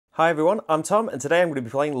Hi everyone, I'm Tom, and today I'm going to be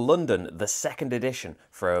playing London, the second edition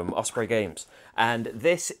from Osprey Games. And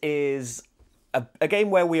this is a game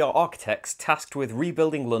where we are architects tasked with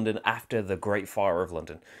rebuilding London after the Great Fire of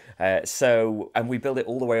London. And we build it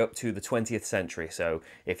all the way up to the 20th century. So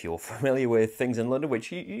if you're familiar with things in London, which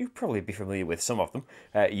you probably be familiar with some of them,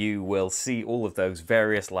 you will see all of those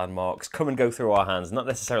various landmarks come and go through our hands. Not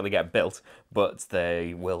necessarily get built, but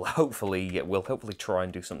they will hopefully try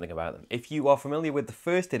and do something about them. If you are familiar with the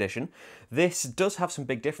first edition, this does have some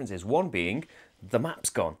big differences. One being the map's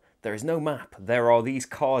gone. There is no map. There are these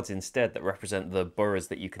cards instead that represent the boroughs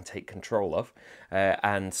that you can take control of.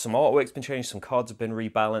 And some artwork's been changed, some cards have been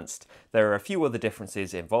rebalanced. There are a few other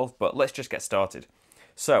differences involved, but let's just get started.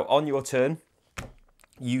 So, on your turn,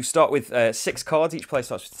 you start with 6 cards. Each player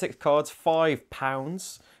starts with 6 cards,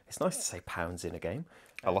 £5. It's nice to say pounds in a game.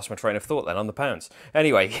 I lost my train of thought then on the pounds.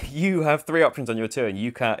 Anyway, you have 3 options on your turn.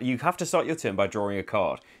 You have to start your turn by drawing a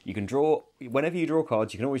card. You can draw, whenever you draw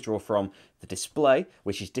cards, you can always draw from the display,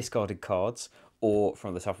 which is discarded cards, or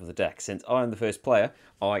from the top of the deck. Since I'm the first player,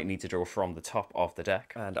 I need to draw from the top of the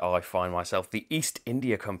deck. And I find myself the East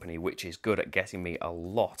India Company, which is good at getting me a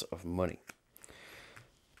lot of money.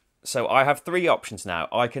 So I have 3 options now.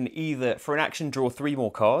 I can either, for an action, draw 3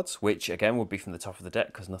 more cards, which again would be from the top of the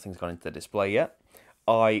deck because nothing's gone into the display yet.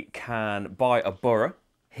 I can buy a borough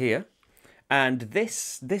here, and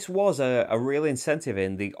this was a real incentive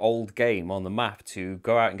in the old game on the map to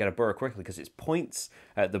go out and get a borough quickly because it's points.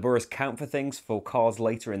 The boroughs count for things for cards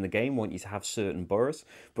later in the game. Want you to have certain boroughs,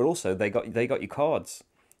 but also they got you cards,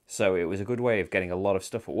 so it was a good way of getting a lot of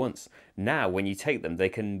stuff at once. Now, when you take them,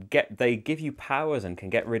 they give you powers and can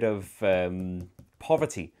get rid of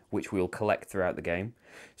poverty, which we'll collect throughout the game.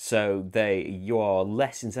 So you are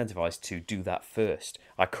less incentivized to do that first.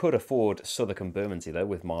 I could afford Southwark and Bermondsey though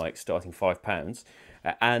with my starting £5.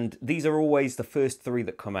 And these are always the first 3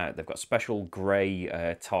 that come out. They've got special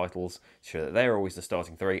grey titles, so that they're always the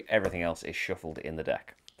starting 3. Everything else is shuffled in the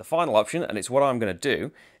deck. The final option, and it's what I'm going to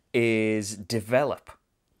do, is develop.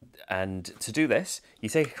 And to do this, you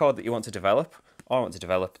take a card that you want to develop. I want to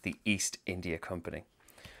develop the East India Company.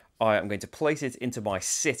 I am going to place it into my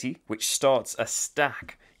city, which starts a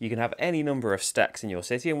stack. You can have any number of stacks in your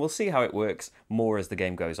city, and we'll see how it works more as the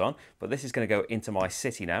game goes on. But this is going to go into my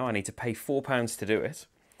city now. I need to pay £4 to do it.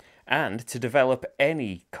 And to develop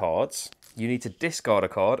any cards, you need to discard a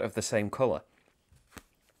card of the same colour.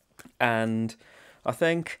 And I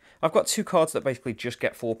think I've got 2 cards that basically just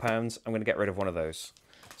get £4. I'm going to get rid of one of those.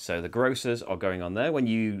 So the grocers are going on there. When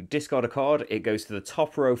you discard a card, it goes to the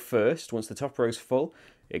top row first. Once the top row is full,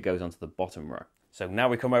 it goes onto the bottom row. So now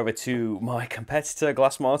we come over to my competitor,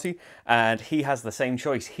 Glass Marty, and he has the same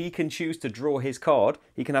choice. He can choose to draw his card.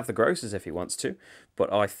 He can have the grocers if he wants to,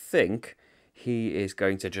 but I think he is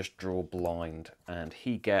going to just draw blind, and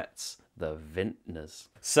he gets the vintners.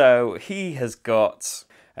 So he has got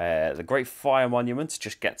the Great Fire Monument,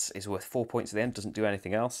 is worth 4 points at the end, doesn't do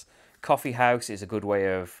anything else. Coffee House is a good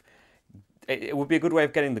way of... It would be a good way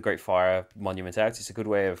of getting the Great Fire Monument out. It's a good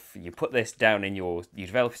way of, you put this down in you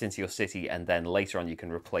develop it into your city, and then later on you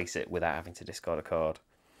can replace it without having to discard a card.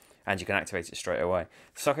 And you can activate it straight away.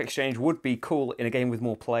 Stock Exchange would be cool in a game with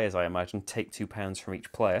more players, I imagine. Take £2 from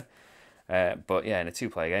each player. But yeah, in a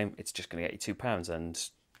 2-player game, it's just going to get you £2. And,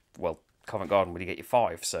 well, Covent Garden would get you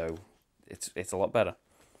 5, so it's a lot better.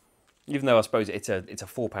 Even though I suppose it's a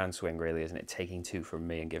 £4 swing, really, isn't it? Taking 2 from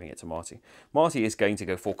me and giving it to Marty. Marty is going to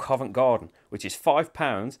go for Covent Garden, which is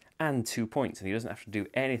 £5 and 2 points, and he doesn't have to do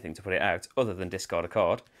anything to put it out other than discard a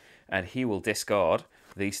card. And he will discard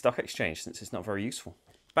the Stock Exchange since it's not very useful.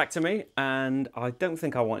 Back to me, and I don't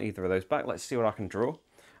think I want either of those back. Let's see what I can draw.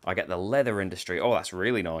 I get the leather industry. Oh, that's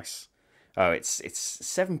really nice. Oh, it's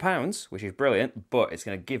 £7, which is brilliant, but it's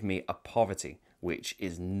going to give me a poverty, which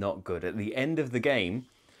is not good. At the end of the game,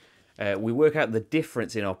 we work out the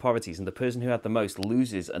difference in our poverties, and the person who had the most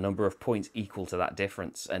loses a number of points equal to that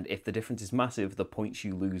difference. And if the difference is massive, the points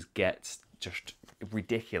you lose get just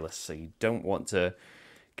ridiculous. So you don't want to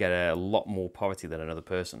get a lot more poverty than another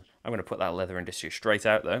person. I'm going to put that leather industry straight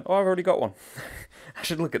out, though. Oh, I've already got one. I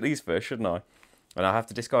should look at these first, shouldn't I? And I have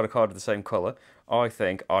to discard a card of the same colour. I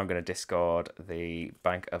think I'm going to discard the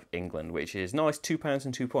Bank of England, which is nice, £2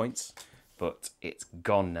 and 2 points, but it's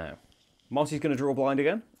gone now. Marty's going to draw blind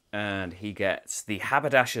again. And he gets the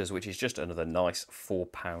Haberdashers, which is just another nice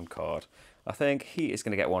 £4 card. I think he is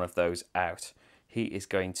going to get one of those out. He is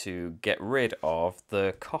going to get rid of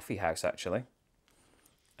the Coffee House, actually,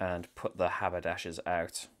 and put the Haberdashers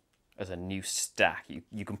out as a new stack.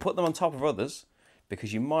 You can put them on top of others,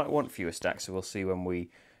 because you might want fewer stacks, so we'll see when we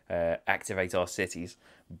activate our cities.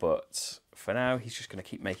 But for now, he's just going to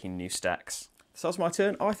keep making new stacks. So that's my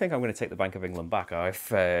turn. I think I'm going to take the Bank of England back. I've,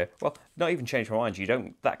 well, not even changed my mind. You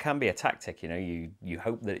don't, that can be a tactic, you know, you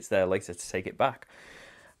hope that it's there later to take it back.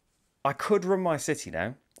 I could run my city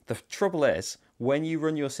now. The trouble is, when you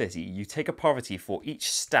run your city, you take a poverty for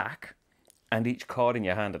each stack and each card in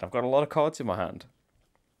your hand. And I've got a lot of cards in my hand.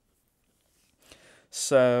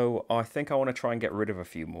 So I think I want to try and get rid of a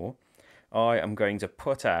few more. I am going to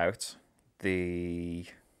put out the...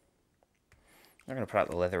 I'm going to put out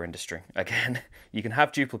the leather industry. Again, you can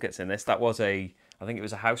have duplicates in this. That was I think it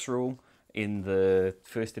was a house rule in the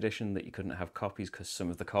first edition that you couldn't have copies because some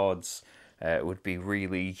of the cards would break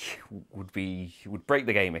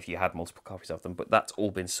the game if you had multiple copies of them. But that's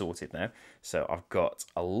all been sorted now. So I've got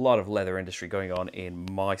a lot of leather industry going on in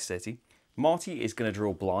my city. Marty is going to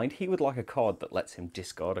draw blind. He would like a card that lets him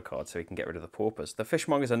discard a card so he can get rid of the paupers. The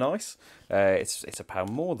fishmongers are nice. It's £1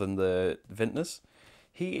 more than the vintners.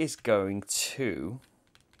 He is going to...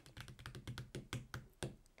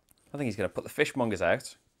 I think he's going to put the fishmongers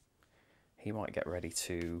out. He might get ready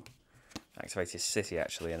to activate his city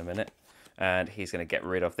actually in a minute. And he's going to get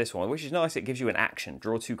rid of this one, which is nice. It gives you an action.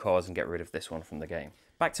 Draw 2 cards and get rid of this one from the game.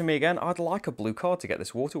 Back to me again. I'd like a blue card to get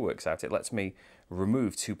this waterworks out. It lets me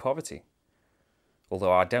remove 2 poverty.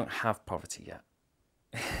 Although I don't have poverty yet.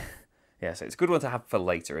 Yeah, so it's a good one to have for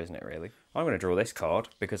later, isn't it, really? I'm going to draw this card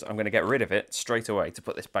because I'm going to get rid of it straight away to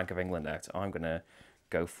put this Bank of England out. I'm going to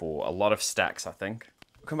go for a lot of stacks, I think.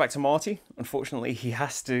 We'll come back to Marty. Unfortunately, he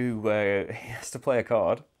has to play a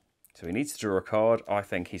card. So he needs to draw a card. I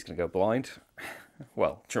think he's going to go blind.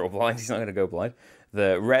 Well, draw blind. He's not going to go blind.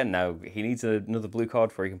 The Wren now, he needs another blue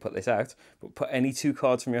card before he can put this out. But put any 2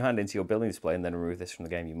 cards from your hand into your building display and then remove this from the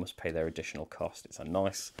game. You must pay their additional cost. It's a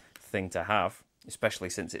nice thing to have, especially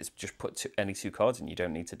since it's just put any 2 cards and you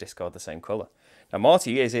don't need to discard the same colour. Now,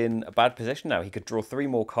 Marty is in a bad position now. He could draw 3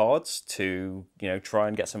 more cards to, you know, try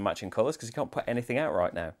and get some matching colours because he can't put anything out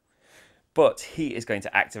right now. But he is going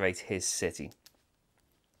to activate his city.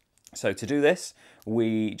 So to do this,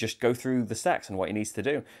 we just go through the stacks and what he needs to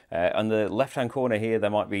do. On the left-hand corner here, there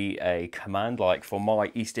might be a command, like for my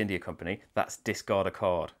East India Company, that's discard a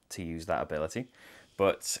card to use that ability.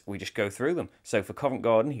 But we just go through them. So for Covent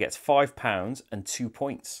Garden, he gets £5 and 2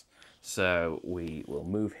 points. So we will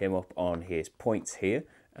move him up on his points here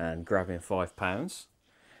and grab him £5.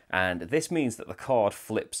 And this means that the card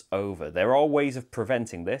flips over. There are ways of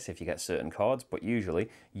preventing this if you get certain cards, but usually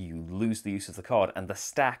you lose the use of the card and the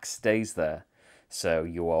stack stays there. So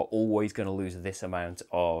you are always going to lose this amount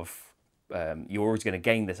of, you're always going to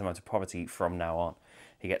gain this amount of poverty from now on.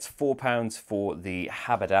 He gets £4 for the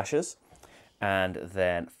haberdashers and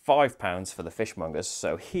then £5 for the fishmongers.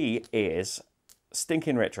 So he is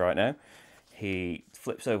stinking rich right now. He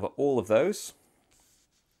flips over all of those.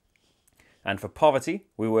 And for poverty,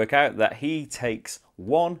 we work out that he takes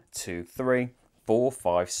 1, 2, 3, 4,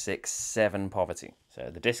 5, 6, 7 poverty. So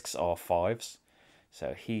the discs are 5s.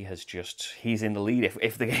 So he's in the lead.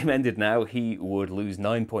 If the game ended now, he would lose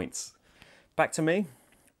 9 points. Back to me.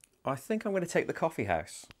 I think I'm going to take the coffee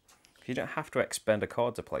house. You don't have to expend a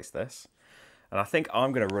card to place this. And I think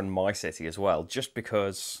I'm going to run my city as well, just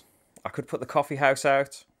because I could put the coffee house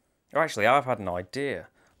out. Or actually, I've had an idea.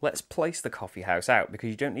 Let's place the coffee house out because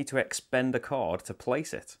you don't need to expend a card to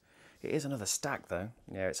place it. It is another stack though.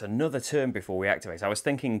 Yeah, it's another turn before we activate. I was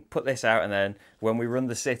thinking put this out and then when we run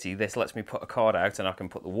the city, this lets me put a card out and I can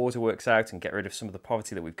put the waterworks out and get rid of some of the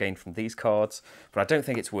poverty that we've gained from these cards. But I don't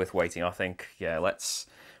think it's worth waiting. I think, yeah,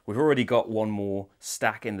 we've already got one more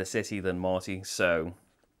stack in the city than Marty. So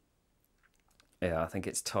yeah, I think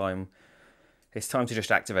it's time to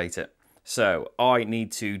just activate it. So I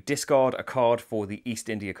need to discard a card for the East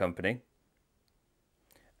India Company.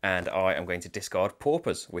 And I am going to discard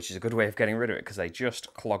paupers, which is a good way of getting rid of it because they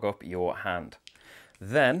just clog up your hand.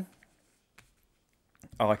 Then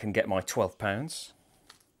I can get my £12.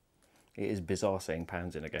 It is bizarre saying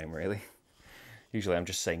pounds in a game, really. Usually I'm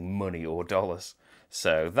just saying money or dollars.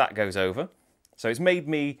 So that goes over. So it's made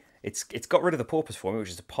me, it's got rid of the paupers for me, which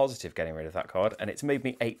is a positive getting rid of that card. And it's made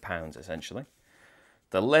me £8 essentially.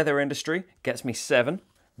 The leather industry gets me 7,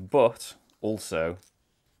 but also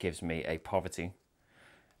gives me a poverty.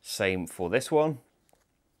 Same for this one.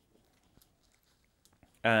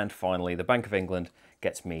 And finally, the Bank of England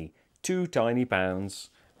gets me 2 tiny pounds,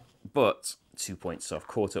 but 2 points. So I've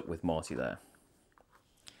caught up with Marty there.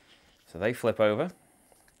 So they flip over.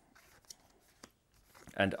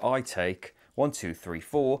 And I take 1, 2, 3,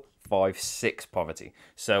 4, 5, 6 poverty.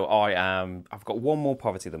 So I've got 1 more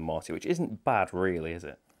poverty than Marty, which isn't bad really, is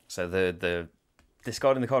it? So the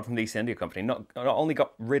discarding the card from the East India Company not only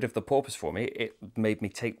got rid of the paupers for me, it made me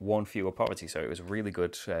take 1 fewer poverty. So it was a really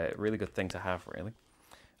good thing to have, really.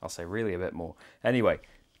 I'll say really a bit more. Anyway,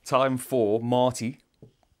 time for Marty.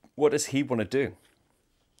 What does he want to do?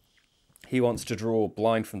 He wants to draw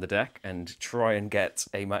blind from the deck and try and get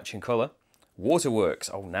a matching colour. Waterworks.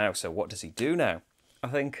 Oh, now, so what does he do now? I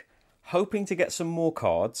think, hoping to get some more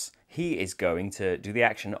cards, he is going to do the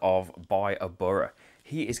action of buy a borough.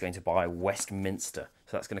 He is going to buy Westminster.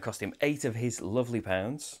 So that's going to cost him 8 of his lovely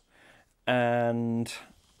pounds. And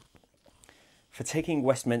for taking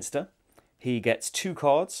Westminster, he gets 2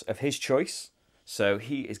 cards of his choice. So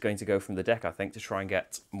he is going to go from the deck, I think, to try and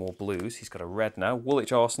get more blues. He's got a red now.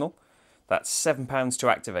 Woolwich Arsenal. That's £7 to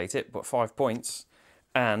activate it, but 5 points.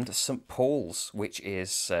 And St Paul's, which is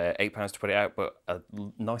 £8 to put it out, but a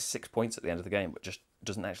nice 6 points at the end of the game, but just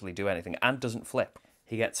doesn't actually do anything and doesn't flip.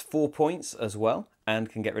 He gets 4 points as well and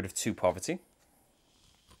can get rid of 2 poverty.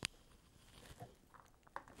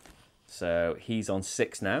 So he's on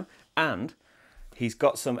 6 now, and he's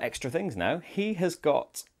got some extra things now. He has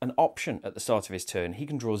got an option at the start of his turn. He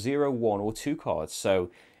can draw 0, 1 or 2 cards.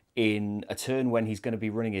 So in a turn when he's going to be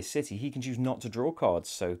running his city, he can choose not to draw cards,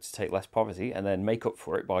 so to take less poverty, and then make up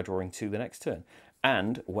for it by drawing 2 the next turn.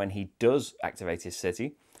 And when he does activate his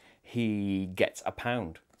city, he gets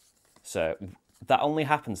 £1. So that only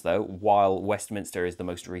happens, though, while Westminster is the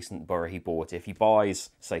most recent borough he bought. If he buys,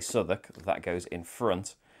 say, Southwark, that goes in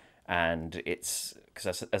front. And it's,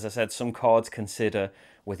 because as I said, some cards consider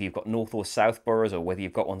whether you've got north or south boroughs or whether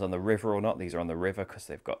you've got ones on the river or not. These are on the river because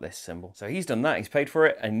they've got this symbol. So he's done that. He's paid for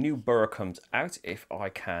it. A new borough comes out if I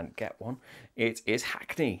can get one. It is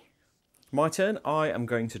Hackney. My turn. I am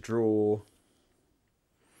going to draw...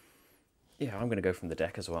 Yeah, I'm going to go from the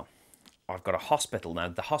deck as well. I've got a hospital now.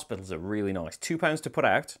 The hospitals are really nice. £2 to put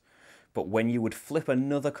out, but when you would flip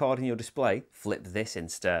another card in your display, flip this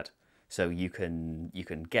instead. So you can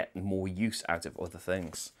get more use out of other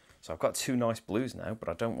things. So I've got 2 nice blues now, but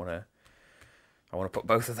I don't want to... I want to put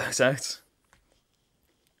both of those out.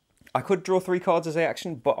 I could draw 3 cards as a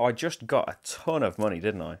action, but I just got a ton of money,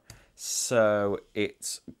 didn't I? So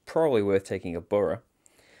it's probably worth taking a borough.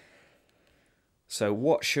 So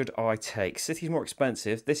what should I take? City's more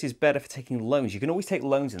expensive. This is better for taking loans. You can always take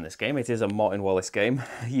loans in this game. It is a Martin Wallace game.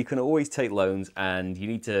 You can always take loans, and you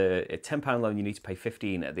need to... A £10 loan, you need to pay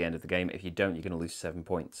 15 at the end of the game. If you don't, you're going to lose 7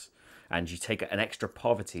 points. And you take an extra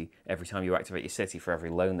poverty every time you activate your city for every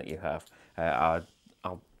loan that you have.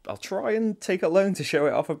 I'll try and take a loan to show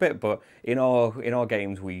it off a bit, but in our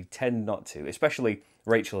games, we tend not to. Especially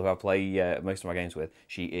Rachel, who I play most of my games with,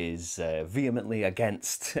 she is vehemently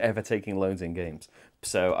against ever taking loans in games.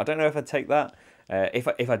 So I don't know if I'd take that.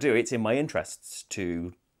 If I do, it's in my interests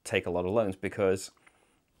to take a lot of loans because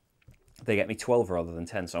they get me 12 rather than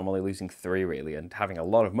 10, so I'm only losing 3 really. And having a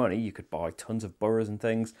lot of money, you could buy tons of boroughs and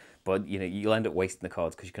things, but you know you'll end up wasting the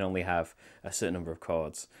cards because you can only have a certain number of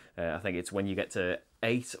cards. I think it's when you get to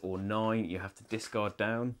 8 or 9, you have to discard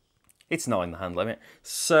down. It's 9 the hand limit.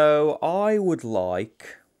 So I would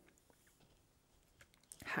like...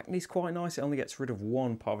 Hackney's quite nice. It only gets rid of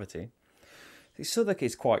 1 poverty. The Southwark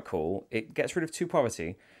is quite cool. It gets rid of 2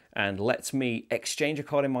 poverty and lets me exchange a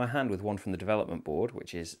card in my hand with one from the development board,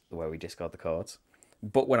 which is where we discard the cards.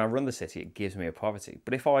 But when I run the city, it gives me a poverty.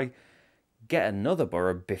 But if I get another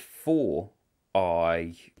borough before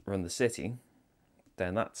I run the city,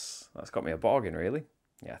 then that's got me a bargain, really.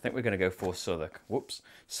 Yeah, I think we're going to go for Southwark. Whoops.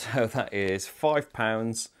 So that is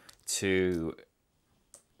 £5 to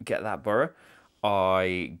get that borough.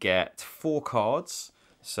 I get 4 cards.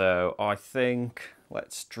 So I think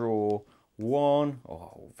let's draw 1.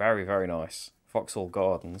 Oh, very, very nice. Vauxhall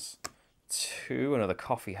Gardens. 2, another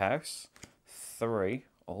coffee house. 3,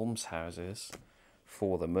 almshouses.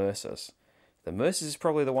 4, the Mercers. The Mercers is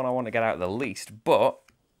probably the one I want to get out the least, but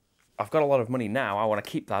I've got a lot of money now. I want to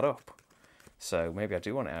keep that up. So maybe I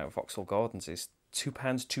do want it out. Vauxhall Gardens is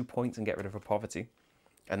 £2, 2 points, and get rid of a poverty.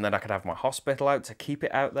 And then I could have my hospital out to keep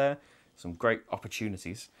it out there. Some great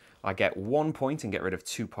opportunities. I get 1 point and get rid of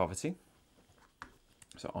 2 poverty.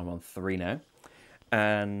 So I'm on 3 now.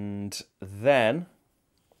 And then,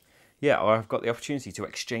 yeah, I've got the opportunity to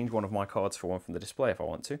exchange one of my cards for one from the display if I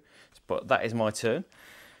want to. But that is my turn.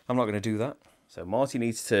 I'm not going to do that. So Marty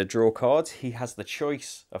needs to draw cards. He has the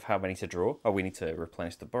choice of how many to draw. Oh, we need to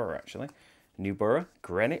replenish the borough, actually. New borough,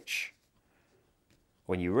 Greenwich.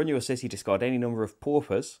 When you run your city, discard any number of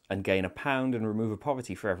paupers and gain £1 and remove a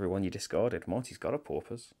poverty for every one you discarded. Marty's got a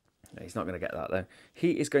paupers. No, he's not going to get that, though.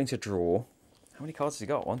 He is going to draw... How many cards has he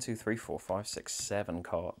got? 1, 2, 3, 4, 5, 6, 7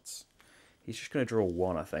 cards. He's just going to draw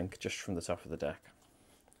 1, I think, just from the top of the deck.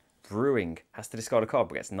 Brewing has to discard a card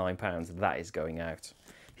but gets £9. That is going out.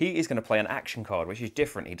 He is going to play an action card, which is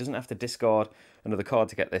different. He doesn't have to discard another card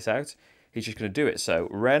to get this out. he's just going to do it. So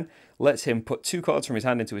Ren lets him put 2 cards from his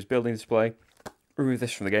hand into his building display. Remove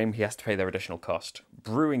this from the game. He has to pay their additional cost.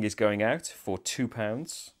 Brewing is going out for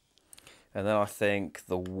 £2. And then I think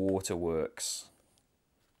the Waterworks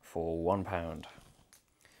for £1.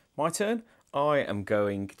 My turn. I am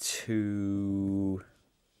going to...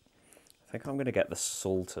 I think I'm going to get the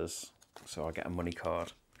Salters. So I get a money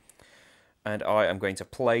card. And I am going to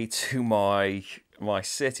play to my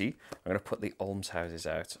city. I'm going to put the almshouses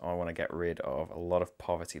out. I want to get rid of a lot of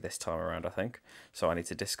poverty this time around, I think. So I need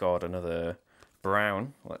to discard another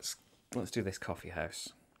brown. Let's do this coffee house.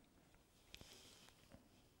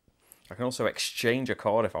 I can also exchange a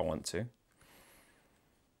card if I want to.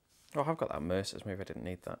 Oh, I've got that Mercer's. Maybe I didn't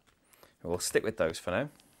need that. We'll stick with those for now.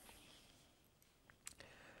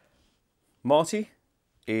 Marty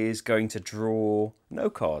is going to draw no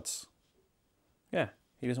cards. Yeah,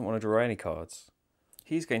 he doesn't want to draw any cards.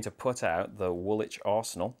 He's going to put out the Woolwich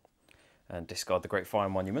Arsenal and discard the Great Fire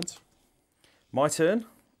Monument. My turn.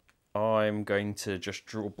 I'm going to just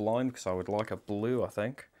draw blind because I would like a blue, I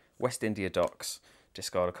think. West India Docks.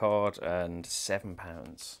 Discard a card and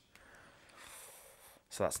 £7.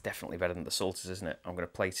 So that's definitely better than the Salters, isn't it? I'm going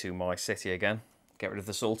to play to my city again. Get rid of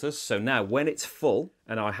the Salters. So now when it's full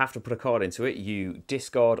and I have to put a card into it, you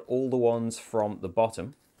discard all the ones from the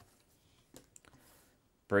bottom.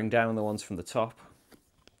 Bring down the ones from the top.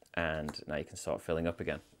 And now you can start filling up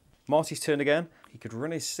again. Marty's turn again. He could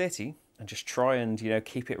run his city and just try and,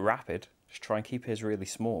 keep it rapid. Just try and keep his really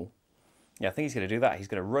small. Yeah, I think he's going to do that. He's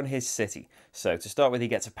going to run his city. So to start with, he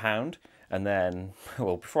gets £1. And then,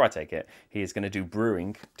 well, before I take it, he is going to do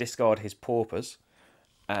brewing, discard his paupers,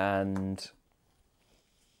 and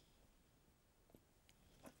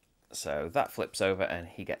so that flips over and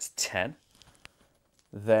he gets 10.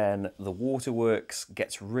 Then the Waterworks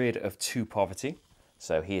gets rid of 2 poverty.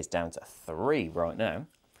 So he is down to 3 right now.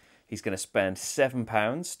 He's going to spend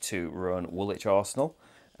 £7 to run Woolwich Arsenal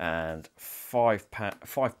and 5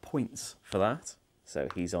 points for that. So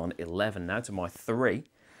he's on 11 now to my 3.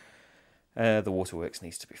 The Waterworks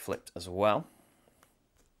needs to be flipped as well.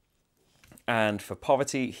 And for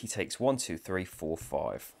poverty, he takes 1, 2, 3, 4,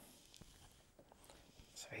 5.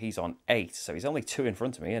 So he's on 8. So he's only 2 in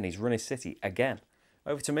front of me and he's run his city again.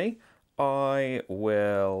 Over to me.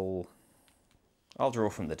 I'll draw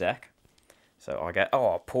from the deck. So I get,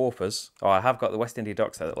 paupers. Oh, I have got the West India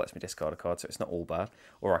Docks there that lets me discard a card, so it's not all bad.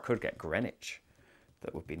 Or I could get Greenwich.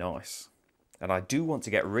 That would be nice. And I do want to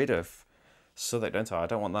get rid of Southwark, don't I? I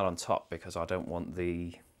don't want that on top because I don't want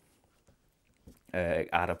the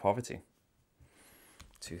add a poverty.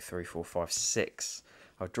 2, 3, 4, 5, 6.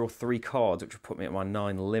 I'll draw 3 cards, which will put me at my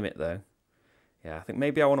 9 limit, though. Yeah, I think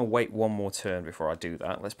maybe I want to wait one more turn before I do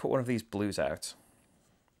that. Let's put one of these blues out.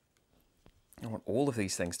 I want all of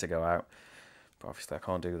these things to go out. But obviously I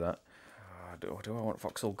can't do that. Do I want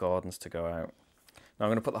Vauxhall Gardens to go out? No, I'm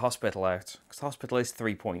going to put the hospital out. Because the hospital is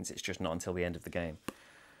 3 points. It's just not until the end of the game.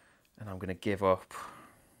 And I'm going to give up...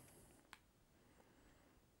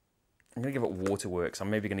 I'm going to give up Waterworks. I'm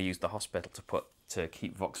maybe going to use the hospital to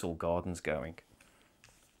keep Vauxhall Gardens going.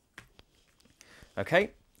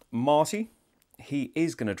 Okay, Marty. He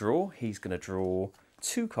is going to draw. He's going to draw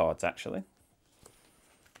 2 cards, actually.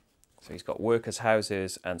 So he's got workers'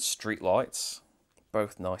 houses and street lights.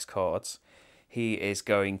 Both nice cards. He is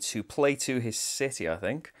going to play to his city, I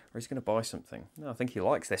think. Or is he going to buy something? No, I think he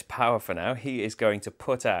likes this power for now. He is going to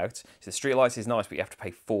put out... So the street lights is nice, but you have to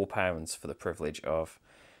pay £4 for the privilege of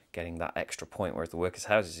getting that extra point, whereas the workers'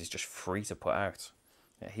 houses is just free to put out.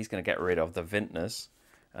 Yeah, he's going to get rid of the vintners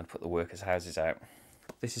and put the workers' houses out.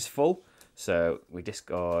 This is full, so we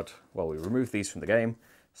discard... Well, we remove these from the game,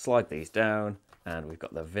 slide these down, and we've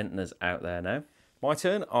got the vintners out there now. My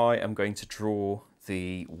turn. I am going to draw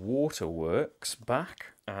the Waterworks back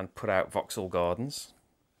and put out Vauxhall Gardens.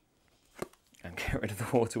 And get rid of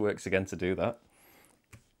the Waterworks again to do that.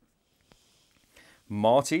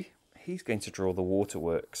 Marty, he's going to draw the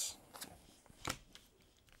Waterworks.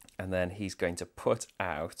 And then he's going to put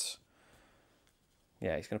out...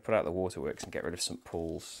 Yeah, he's going to put out the Waterworks and get rid of St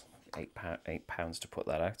Paul's. £8 to put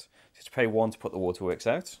that out. So you have to pay 1 to put the Waterworks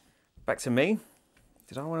out. Back to me.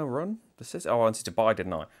 Did I want to run the system? Oh, I wanted to buy,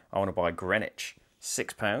 didn't I? I want to buy Greenwich.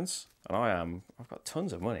 £6. And I've got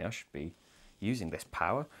tons of money. I should be using this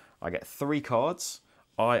power. I get 3 cards.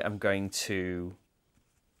 I am going to...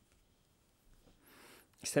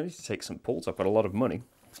 He's tempted to take St Paul's. I've got a lot of money.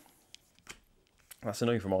 That's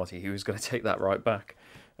annoying for Marty. He was going to take that right back.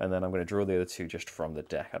 And then I'm going to draw the other 2 just from the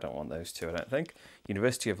deck. I don't want those 2, I don't think.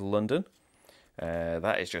 University of London.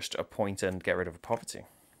 That is just a point and get rid of a poverty.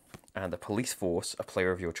 And the police force, a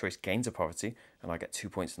player of your choice, gains a poverty, and I get 2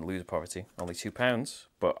 points and lose a poverty. Only £2,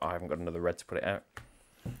 but I haven't got another red to put it out.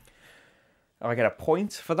 I get a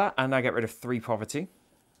point for that, and I get rid of 3 poverty.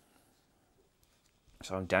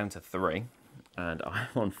 So I'm down to 3, and I'm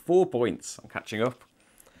on 4 points. I'm catching up.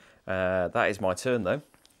 That is my turn, though.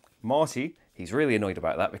 Marty, he's really annoyed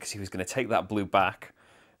about that because he was going to take that blue back,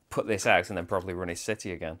 put this out, and then probably run his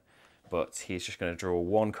city again. But he's just going to draw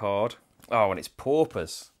 1 card. Oh, and it's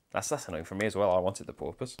paupers. That's annoying for me as well. I wanted the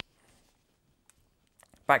paupers.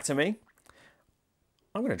 Back to me.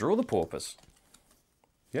 I'm going to draw the paupers.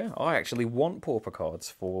 Yeah, I actually want pauper cards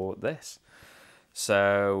for this.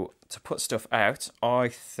 So, to put stuff out, I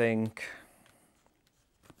think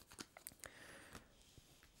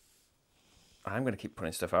I'm going to keep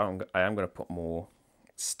putting stuff out. I am going to put more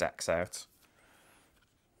stacks out.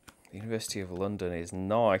 The University of London is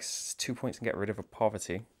nice. 2 points and get rid of a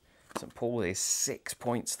poverty. St Paul is 6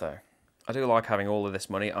 points, though. I do like having all of this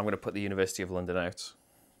money. I'm going to put the University of London out.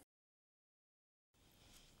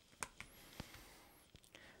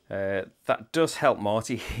 That does help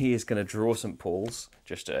Marty. He is going to draw St Paul's.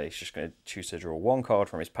 He's just going to choose to draw 1 card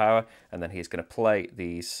from his power, and then he's going to play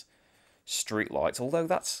these street lights. Although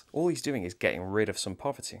that's all he's doing is getting rid of some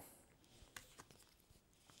poverty.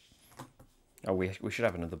 Oh, we should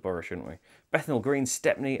have another borough, shouldn't we? Bethnal Green,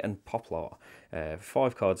 Stepney, and Poplar.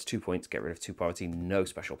 5 cards, 2 points, get rid of 2 poverty, no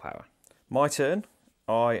special power. My turn.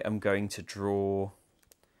 I am going to draw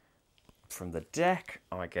from the deck.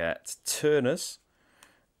 I get Turners.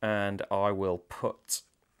 And I'll put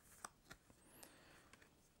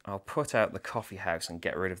out the coffee house and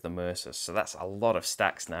get rid of the Mercers. So that's a lot of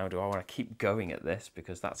stacks now. Do I want to keep going at this?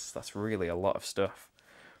 Because that's really a lot of stuff.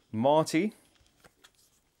 Marty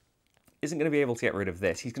isn't going to be able to get rid of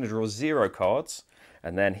this. He's going to draw 0 cards,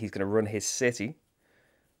 and then he's going to run his city.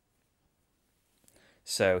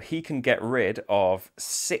 So he can get rid of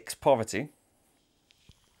 6 poverty,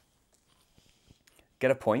 get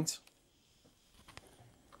a point.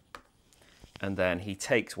 And then he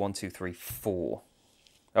takes 1, 2, 3, 4.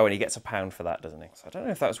 Oh, and he gets a pound for that, doesn't he? So I don't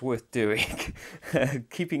know if that's worth doing.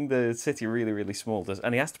 Keeping the city really, really small.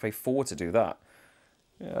 And he has to pay 4 to do that.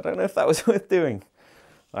 Yeah, I don't know if that was worth doing.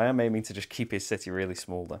 I am aiming to just keep his city really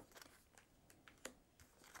small, though.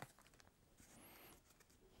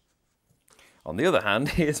 On the other hand,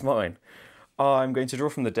 here's mine. I'm going to draw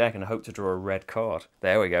from the deck and hope to draw a red card.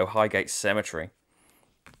 There we go, Highgate Cemetery.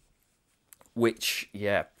 Which,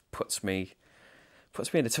 yeah, puts me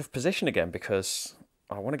in a tough position again because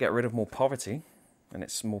I want to get rid of more poverty and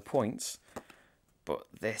it's more points. But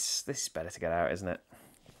this is better to get out, isn't it?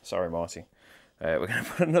 Sorry, Marty. We're going to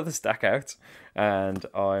put another stack out and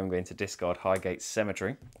I'm going to discard Highgate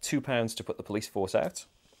Cemetery. £2 to put the police force out.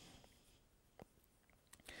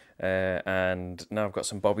 And now I've got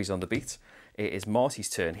some bobbies on the beat. It is Marty's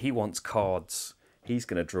turn. He wants cards. He's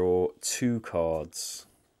going to draw 2 cards.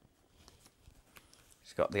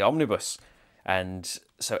 He's got the Omnibus. And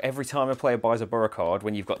so every time a player buys a borough card,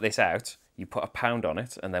 when you've got this out, you put a pound on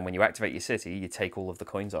it, and then when you activate your city, you take all of the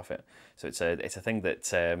coins off it. So it's a thing that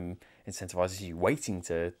incentivizes you waiting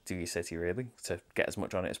to do your city, really, to get as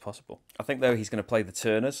much on it as possible. I think, though, he's going to play the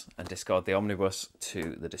Turners and discard the Omnibus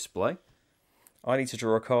to the display. I need to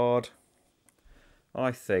draw a card.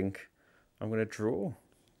 I think I'm going to draw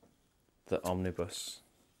the Omnibus.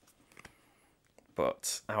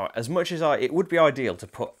 But as much as it would be ideal to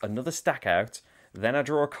put another stack out, then I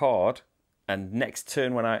draw a card, and next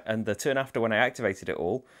turn and the turn after when I activated it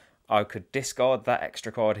all, I could discard that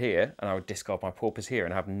extra card here, and I would discard my paupers here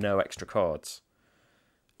and have no extra cards.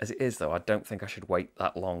 As it is, though, I don't think I should wait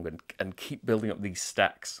that long and keep building up these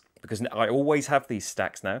stacks, because I always have these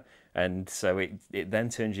stacks now, and so it then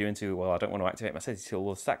turns you into, well, I don't want to activate my city till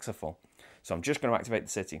all the stacks are full. So I'm just going to activate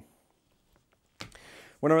the city.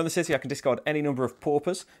 When I run the city, I can discard any number of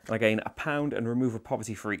paupers, and I gain a pound and remove a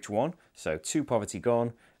poverty for each one. So 2 poverty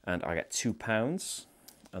gone, and I get £2,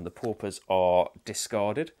 and the paupers are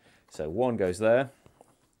discarded. So 1 goes there.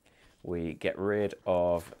 We get rid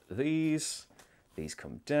of these. These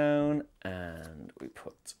come down, and we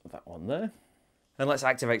put that one there. And let's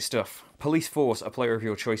activate stuff. Police force, a player of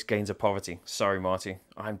your choice gains a poverty. Sorry, Marty,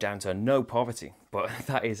 I'm down to no poverty, but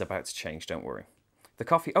that is about to change, don't worry. The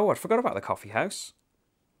coffee, oh, I forgot about the coffee house.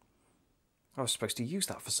 I was supposed to use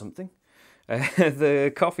that for something.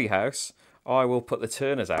 The coffee house, I will put the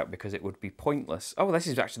Turners out because it would be pointless. Oh, this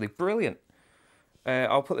is actually brilliant.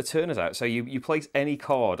 I'll put the Turners out. So you place any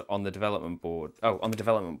card on the development board. Oh, on the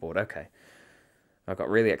development board, okay. I got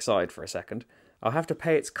really excited for a second. I'll have to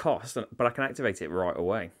pay its cost, but I can activate it right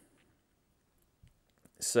away.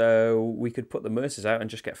 So we could put the Mercers out and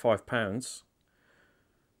just get £5.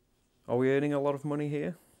 Are we earning a lot of money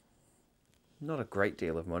here? Not a great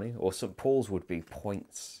deal of money. Or St. Paul's would be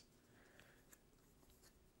points.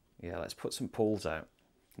 Yeah, let's put St. Paul's out.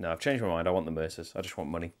 No, I've changed my mind. I want the Mercers. I just want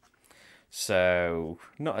money. So,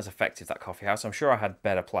 not as effective, that coffee house. I'm sure I had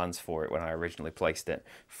better plans for it when I originally placed it.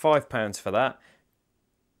 £5 for that.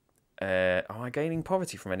 Am I gaining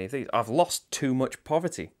poverty from any of these? I've lost too much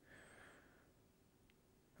poverty.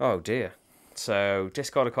 Oh dear. So,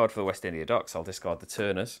 discard a card for the West India Docks. I'll discard the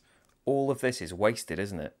Turners. All of this is wasted,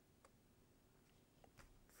 isn't it?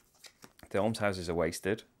 The almshouses are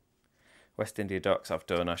wasted. West India Docks I've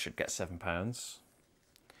done. I should get £7.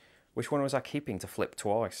 Which one was I keeping to flip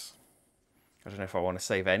twice? I don't know if I want to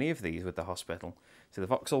save any of these with the hospital. So the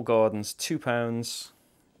Vauxhall Gardens, £2.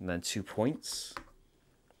 And then 2 points.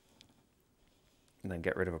 And then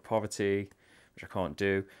get rid of a poverty, which I can't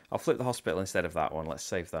do. I'll flip the hospital instead of that one. Let's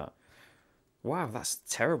save that. Wow, that's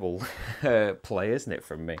terrible play, isn't it,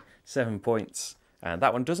 from me? 7 points. And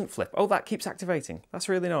that one doesn't flip. Oh, that keeps activating. That's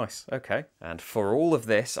really nice. Okay. And for all of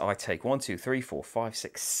this, I take 1, 2, 3, 4, 5,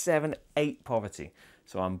 6, 7, 8 poverty.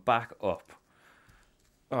 So I'm back up.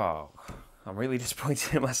 Oh, I'm really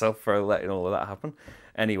disappointed in myself for letting all of that happen.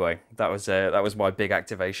 Anyway, that was my big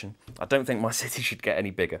activation. I don't think my city should get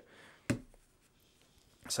any bigger.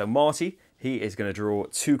 So Marty, he is going to draw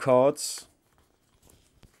 2 cards.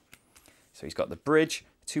 So he's got the bridge,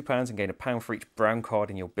 £2 and gain £1 for each brown card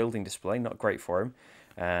in your building display. Not great for him.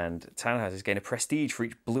 And townhouses gain a prestige for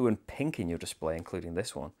each blue and pink in your display, including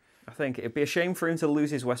this one. I think it'd be a shame for him to lose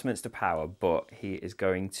his Westminster power, but he is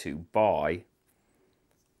going to buy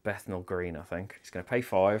Bethnal Green, I think. He's going to pay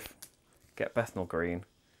 5, get Bethnal Green.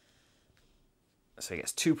 So he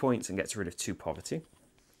gets 2 points and gets rid of 2 poverty.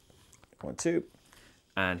 1, 2.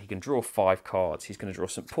 And he can draw 5 cards. He's going to draw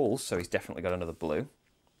St. Paul's, so he's definitely got another blue.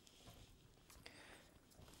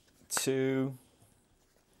 2,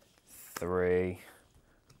 3,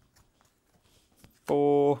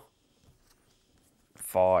 4,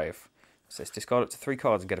 5. So let's discard up to 3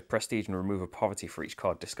 cards and get a prestige and remove a poverty for each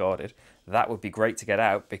card discarded. That would be great to get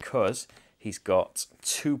out because he's got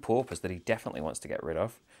 2 paupers that he definitely wants to get rid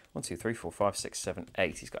of. 1, 2, 3, 4, 5, 6, 7,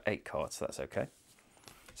 8. He's got 8 cards, so that's okay.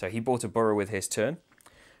 So he bought a borough with his turn.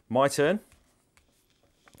 My turn.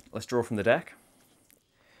 Let's draw from the deck.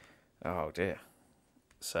 Oh dear.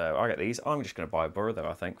 So I get these. I'm just going to buy a borough though,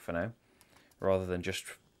 I think, for now. Rather than just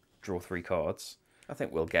draw 3 cards. I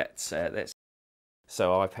think we'll get this.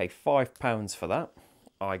 So I pay £5 for that.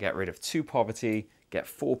 I get rid of 2 poverty, get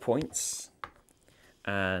 4 points.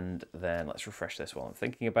 And then let's refresh this while I'm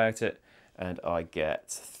thinking about it. And I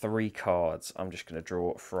get 3 cards. I'm just going to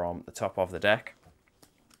draw from the top of the deck.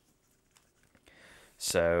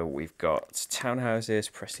 So we've got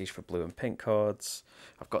townhouses, prestige for blue and pink cards.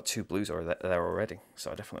 I've got 2 blues there already,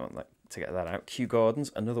 so I definitely want to get that out. Kew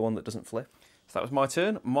Gardens, another one that doesn't flip. So that was my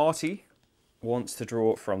turn. Marty wants to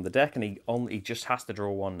draw from the deck, and he just has to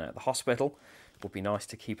draw 1 now. The hospital would be nice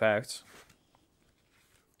to keep out.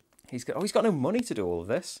 He's got no money to do all of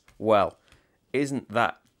this. Well, isn't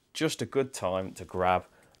that just a good time to grab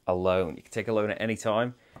a loan? You can take a loan at any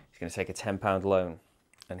time. He's going to take a £10 loan.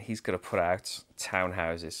 And he's going to put out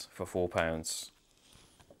townhouses for £4.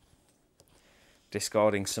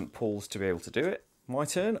 Discarding St. Paul's to be able to do it. My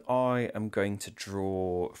turn. I am going to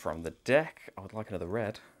draw from the deck. I would like another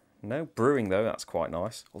red. No, brewing though, that's quite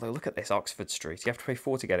nice. Although look at this, Oxford Street. You have to pay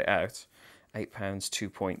 4 to get it out. £8, 2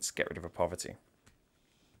 points, get rid of a poverty.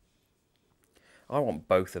 I want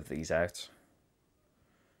both of these out.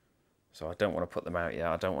 So I don't want to put them out yet.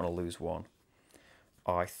 I don't want to lose 1.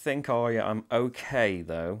 I think I am okay,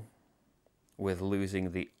 though, with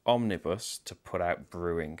losing the omnibus to put out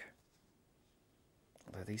brewing.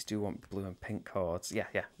 Although these do want blue and pink cards. Yeah,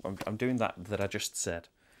 I'm doing that I just said.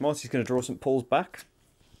 Marty's going to draw St. Paul's back.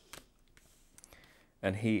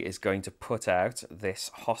 And he is going to put out this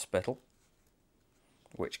hospital,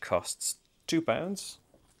 which costs £2.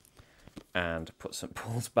 And put St.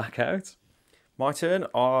 Paul's back out. My turn.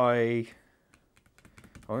 I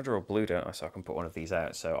want to draw a blue, don't I? So I can put one of these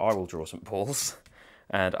out. So I will draw St. Paul's.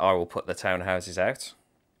 And I will put the townhouses out. So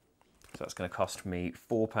that's going to cost me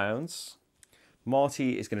 £4.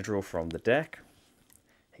 Marty is going to draw from the deck.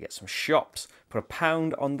 He gets some shops. Put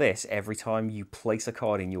 £1 on this every time you place a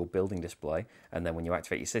card in your building display. And then when you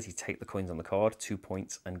activate your city, take the coins on the card, 2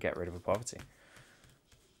 points, and get rid of a poverty.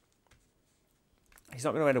 He's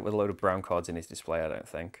not going to end up with a load of brown cards in his display, I don't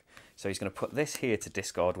think. So he's going to put this here to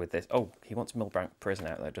discard with this. Oh, he wants Millbank Prison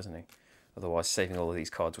out there, doesn't he? Otherwise, saving all of these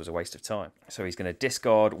cards was a waste of time. So he's going to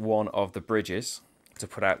discard one of the bridges to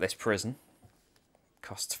put out this prison.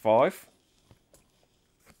 Costs 5.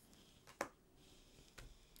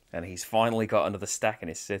 And he's finally got another stack in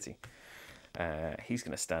his city. He's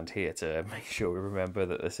going to stand here to make sure we remember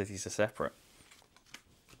that the cities are separate.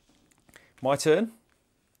 My turn.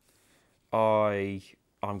 I'm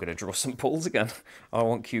going to draw St Paul's again. I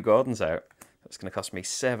want Kew Gardens out. That's going to cost me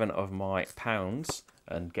 7 of my pounds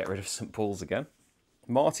and get rid of St Paul's again.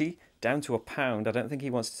 Marty, down to £1. I don't think he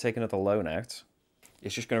wants to take another loan out.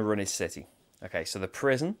 He's just going to run his city. Okay, so the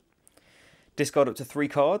prison. Discard up to 3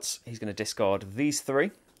 cards. He's going to discard these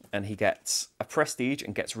 3. And he gets a prestige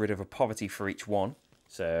and gets rid of a poverty for each one.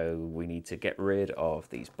 So we need to get rid of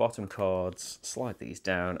these bottom cards, slide these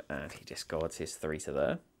down, and he discards his 3 to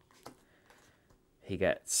there. He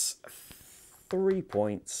gets 3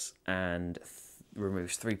 points and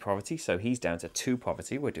removes 3 poverty, so he's down to 2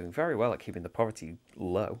 poverty. We're doing very well at keeping the poverty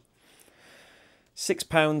low.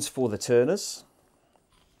 £6 for the Turners.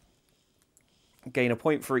 Gain a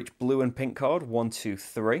point for each blue and pink card. 1, 2,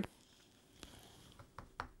 3.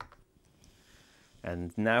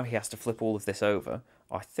 And now he has to flip all of this over.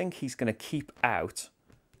 I think he's going to keep out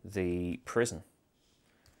the prison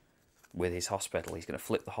with his hospital. He's going to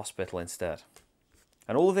flip the hospital instead.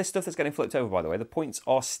 And all of this stuff that's getting flipped over, by the way, the points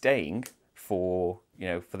are staying for,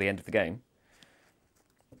 for the end of the game.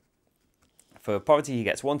 For poverty, he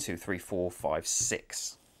gets 1, 2, 3, 4, 5,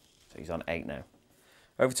 6. So he's on 8 now.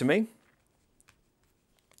 Over to me.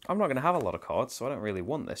 I'm not going to have a lot of cards, so I don't really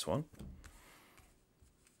want this one.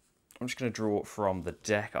 I'm just going to draw from the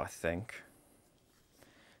deck, I think.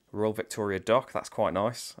 Royal Victoria Dock, that's quite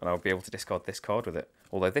nice. And I'll be able to discard this card with it.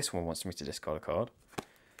 Although this one wants me to discard a card.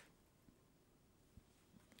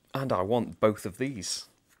 And I want both of these.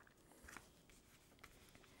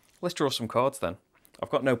 Let's draw some cards then. I've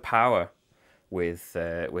got no power with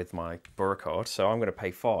my borough card, so I'm going to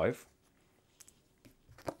pay 5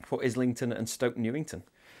 for Islington and Stoke Newington.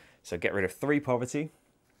 So get rid of 3 poverty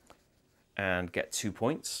and get 2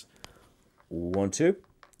 points. 1, 2.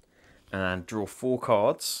 And draw 4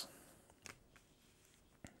 cards.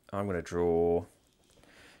 I'm going to draw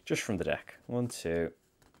just from the deck. 1, 2,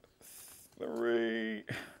 3,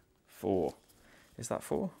 4. Is that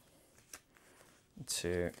 4? 1,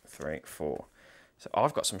 2, 3, 4. So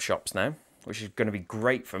I've got some shops now, which is going to be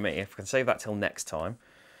great for me. If I can save that till next time.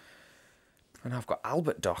 And I've got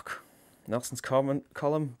Albert Dock, Nelson's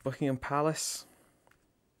Column, Buckingham Palace.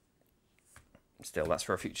 Still, that's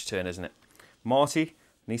for a future turn, isn't it? Marty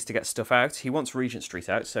needs to get stuff out. He wants Regent Street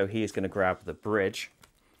out, so he is going to grab the bridge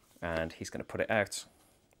and he's going to put it out.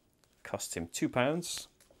 Costs him £2.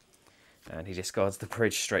 And he discards the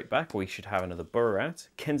bridge straight back. We should have another borough out.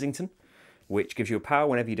 Kensington, which gives you a power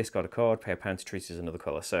whenever you discard a card, pay £1 to treat it as another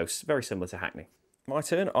colour. So very similar to Hackney. My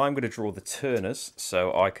turn. I'm going to draw the Turners,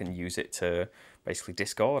 so I can use it to basically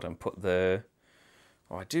discard and put the...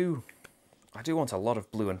 Oh, I do want a lot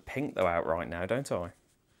of blue and pink though out right now, don't I?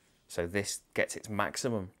 So this gets its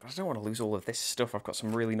maximum. I don't want to lose all of this stuff. I've got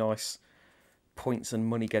some really nice points and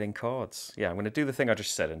money getting cards. Yeah, I'm going to do the thing I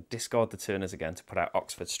just said and discard the Turners again to put out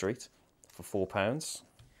Oxford Street for £4.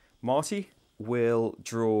 Marty will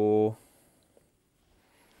draw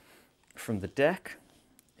from the deck.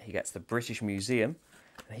 He gets the British Museum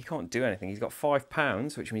and he can't do anything. He's got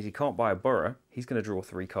 £5, which means he can't buy a borough. He's going to draw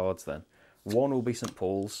 3 cards then. 1 will be St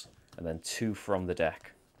Paul's and then 2 from the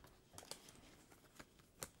deck.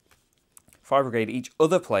 Fire Brigade, each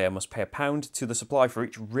other player must pay £1 to the supply for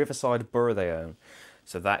each riverside borough they own.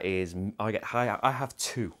 So that is, I have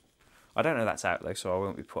 2. I don't know that's out though, so I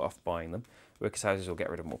won't be put off buying them. Workers' houses will get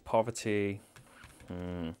rid of more poverty.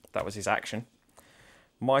 That was his action.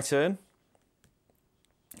 My turn.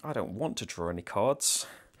 I don't want to draw any cards,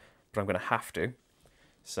 but I'm going to have to.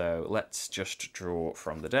 So let's just draw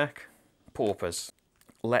from the deck. Paupers.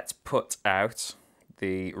 Let's put out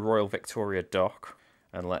the Royal Victoria Dock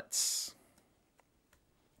and let's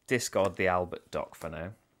discard the Albert Dock for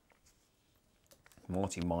now.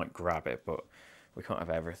 Morty might grab it, but we can't have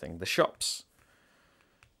everything. The shops.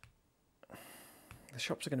 The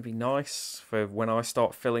shops are going to be nice for when I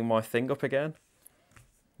start filling my thing up again.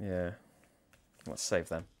 Yeah. Let's save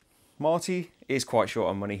them. Marty is quite short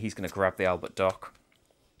on money. He's going to grab the Albert Dock.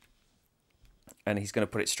 And he's going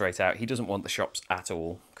to put it straight out. He doesn't want the shops at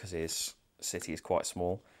all because his city is quite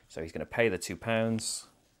small. So he's going to pay the £2.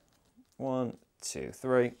 1, 2,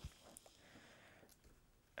 3.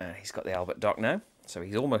 And he's got the Albert Dock now. So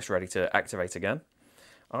he's almost ready to activate again.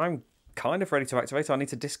 I'm kind of ready to activate. I need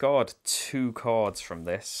to discard 2 cards from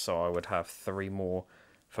this. So I would have 3 more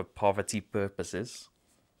for poverty purposes.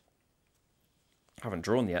 I haven't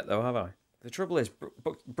drawn yet though, have I? The trouble is,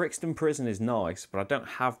 Brixton Prison is nice, but I don't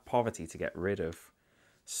have poverty to get rid of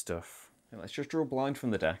stuff. Let's just draw blind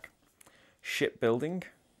from the deck. Shipbuilding.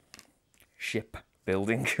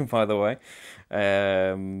 Shipbuilding, by the way.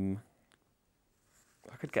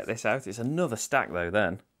 could get this out. It's another stack though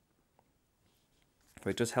then.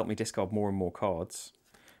 But it does help me discard more and more cards.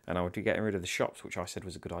 And I would be getting rid of the shops, which I said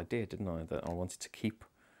was a good idea, didn't I? That I wanted to keep.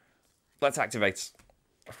 Let's activate.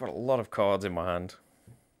 I've got a lot of cards in my hand.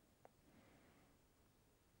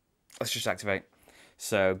 Let's just activate.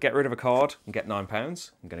 So get rid of a card and get £9.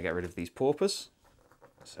 I'm going to get rid of these paupers.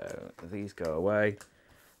 So these go away.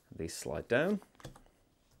 These slide down.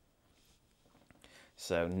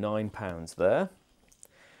 So £9 there.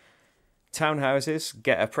 Townhouses,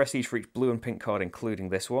 get a prestige for each blue and pink card, including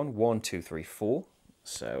this one. 1, 2, 3, 4.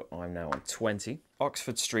 So I'm now on 20.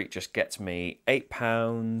 Oxford Street just gets me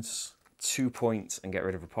 £8, 2 points, and get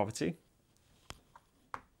rid of a poverty.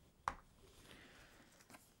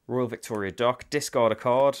 Royal Victoria Dock, discard a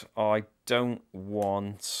card. I don't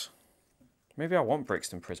want... Maybe I want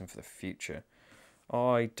Brixton Prison for the future.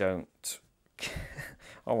 I don't...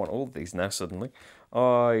 I want all of these now suddenly.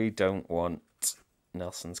 I don't want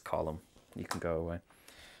Nelson's Column. You can go away.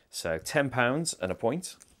 So £10 and a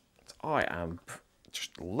point. I am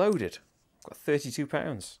just loaded. I've got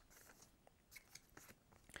 £32.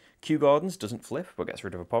 Kew Gardens doesn't flip, but gets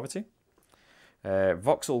rid of a poverty.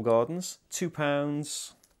 Vauxhall Gardens,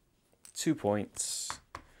 £2, 2 points,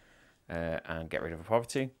 and get rid of a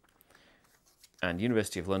poverty. And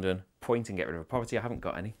University of London, point and get rid of a poverty. I haven't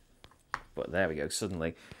got any, but there we go.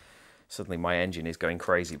 Suddenly my engine is going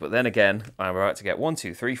crazy. But then again, I'm about to get 1,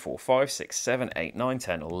 2, 3, 4, 5, 6, 7, 8, 9,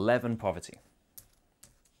 10, 11 poverty.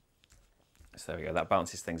 So there we go. That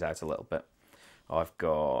balances things out a little bit. I've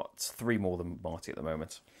got 3 more than Marty at the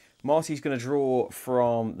moment. Marty's going to draw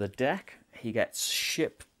from the deck. He gets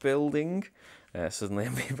shipbuilding. Suddenly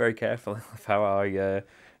I'm being very careful of how I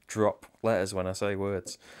drop letters when I say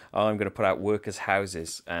words. I'm going to put out workers'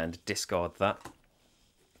 houses and discard that.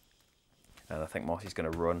 And I think Marty's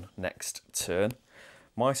going to run next turn.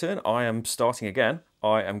 My turn, I am starting again.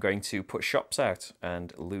 I am going to put shops out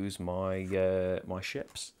and lose my my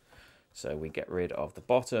ships. So we get rid of the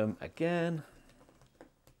bottom again.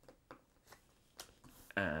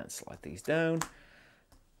 And slide these down.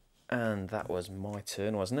 And that was my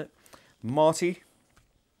turn, wasn't it? Marty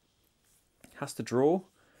has to draw.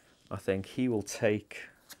 I think he will take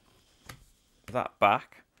that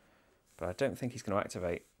back. But I don't think he's going to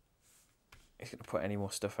activate. He's going to put any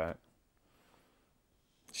more stuff out.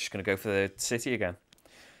 Just going to go for the city again.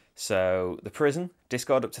 So the prison,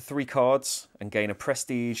 discard up to 3 cards and gain a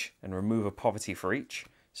prestige and remove a poverty for each.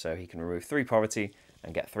 So he can remove 3 poverty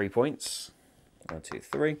and get 3 points. 1, 2,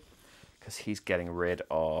 3. Because he's getting rid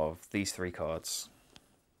of these 3 cards.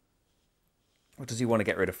 Or does he want to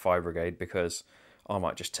get rid of Fire Brigade? Because I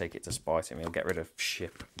might just take it to spite him. He'll get rid of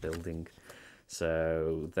ship building.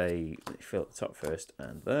 So they fill at the top first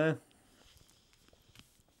and there.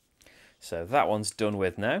 So that one's done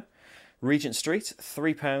with now. Regent Street,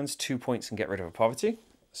 £3, 2 points and get rid of a poverty.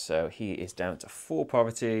 So he is down to 4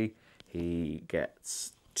 poverty. He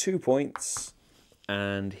gets 2 points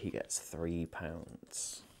and he gets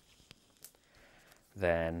 £3.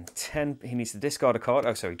 Then 10, he needs to discard a card.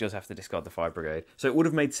 Oh, so he does have to discard the Fire Brigade. So it would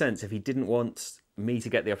have made sense if he didn't want me to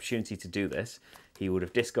get the opportunity to do this. He would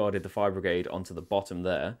have discarded the Fire Brigade onto the bottom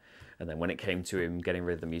there. And then when it came to him getting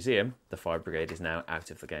rid of the museum, the Fire Brigade is now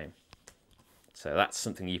out of the game. So that's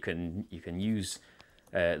something you can use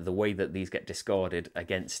the way that these get discarded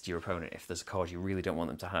against your opponent if there's a card you really don't want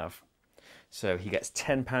them to have. So he gets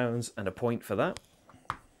 £10 and a point for that.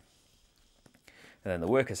 And then the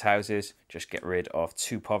workers' houses just get rid of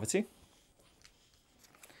 2 poverty.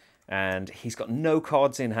 And he's got no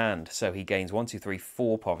cards in hand, so he gains 1, 2, 3,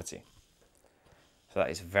 4 poverty. So that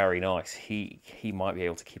is very nice. He might be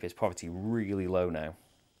able to keep his poverty really low now.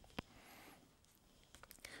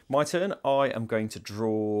 My turn, I am going to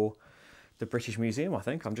draw the British Museum, I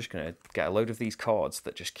think. I'm just going to get a load of these cards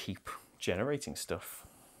that just keep generating stuff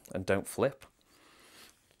and don't flip.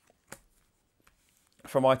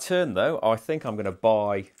 For my turn, though, I think I'm going to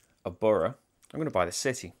buy a borough. I'm going to buy the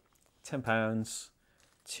city. £10,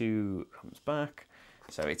 2 comes back.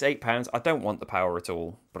 So it's £8. I don't want the power at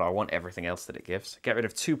all, but I want everything else that it gives. Get rid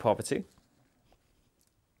of 2 poverty.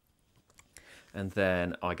 And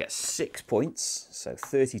then I get 6 points, so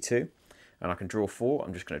 32. And I can draw 4.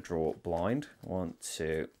 I'm just going to draw blind. 1,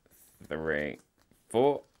 2, 3,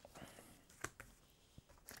 4.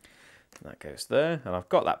 And that goes there. And I've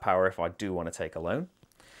got that power if I do want to take a loan.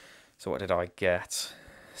 So what did I get?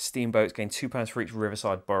 Steamboats gain £2 for each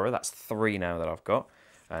Riverside borough. That's 3 now that I've got.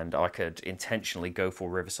 And I could intentionally go for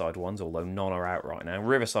Riverside ones, although none are out right now.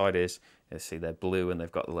 Riverside is, you see, they're blue and they've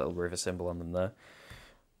got the little river symbol on them there.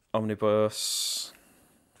 Omnibus.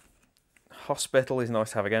 Hospital is nice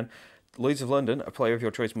to have again. Lloyd's of London, a player of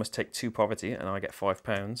your choice must take 2 poverty, and I get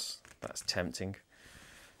 £5. That's tempting.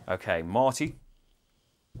 Okay, Marty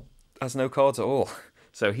has no cards at all.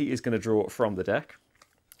 So he is going to draw from the deck.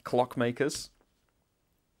 Clockmakers.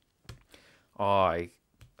 I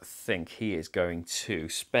think he is going to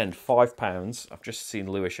spend £5. I've just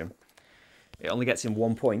seen Lewisham. It only gets him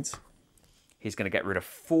 1 point. He's going to get rid of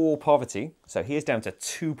 4 poverty. So he is down to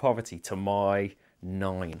 2 poverty to my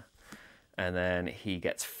 9. And then he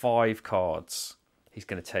gets 5 cards. He's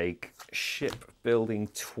going to take shipbuilding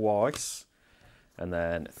twice. And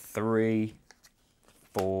then 3,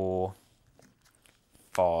 4,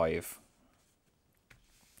 5.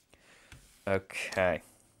 Okay.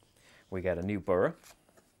 We get a new borough.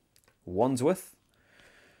 Wandsworth.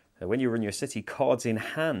 When you run your city, cards in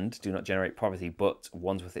hand do not generate poverty, but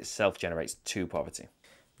Wandsworth itself generates 2 poverty.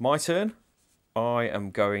 My turn. I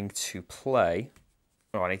am going to play...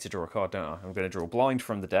 Oh, I need to draw a card, don't I? I'm going to draw blind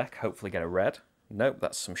from the deck, hopefully get a red. Nope,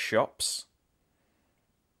 that's some shops.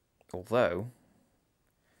 Although...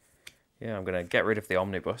 Yeah, I'm going to get rid of the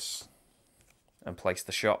omnibus and place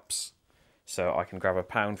the shops. So I can grab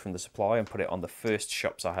 £1 from the supply and put it on the first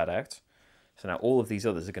shops I had out. So now all of these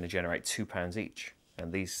others are going to generate £2 each.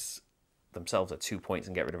 And these themselves are 2 points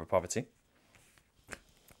and get rid of a poverty.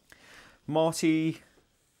 Marty's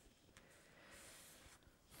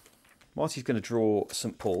going to draw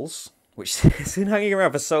St. Paul's, which has been hanging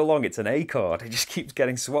around for so long, it's an A card. It just keeps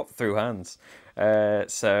getting swapped through hands.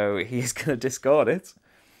 So he's going to discard it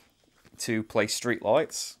to play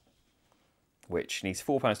Streetlights, which needs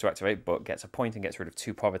 £4 to activate, but gets a point and gets rid of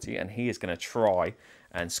 2 poverty. And he is going to try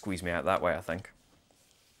and squeeze me out that way, I think.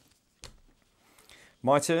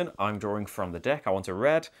 My turn, I'm drawing from the deck. I want a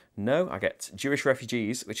red. No, I get Jewish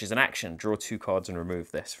refugees, which is an action. Draw 2 cards and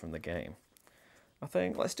remove this from the game. I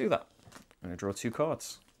think, let's do that. I'm going to draw 2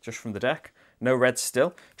 cards, just from the deck. No reds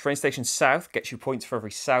still. Train Station South gets you points for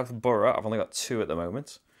every South borough. I've only got 2 at the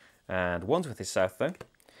moment. And Wandsworth is South, though.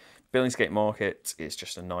 Billingsgate Market is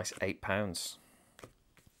just a nice £8.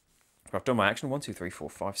 I've done my action. 1, 2, 3, 4,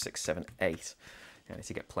 5, 6, 7, 8. I need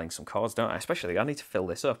to get playing some cards, don't I? Especially, I need to fill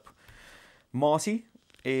this up. Marty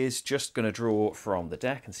is just going to draw from the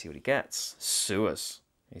deck and see what he gets. Sewers.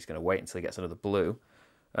 He's going to wait until he gets another blue.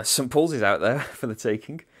 St. Paul's is out there for the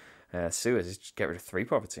taking. Sewers is just get rid of 3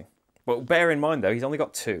 poverty. But bear in mind, though, he's only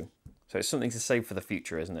got 2. So it's something to save for the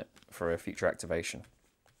future, isn't it? For a future activation.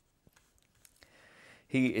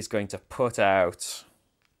 He is going to put out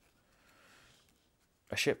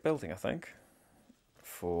a shipbuilding, I think,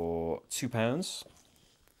 for £2.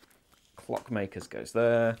 Clockmakers goes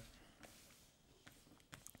there.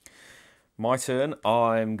 My turn.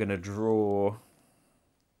 I'm going to draw,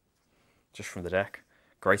 just from the deck,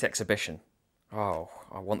 Great Exhibition. Oh,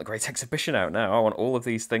 I want the Great Exhibition out now. I want all of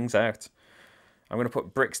these things out. I'm going to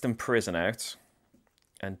put Brixton Prison out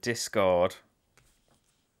and discard...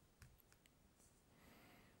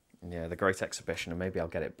 Yeah, the Great Exhibition, and maybe I'll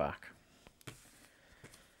get it back.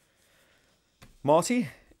 Marty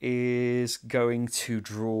is going to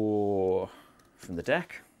draw from the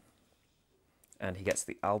deck, and he gets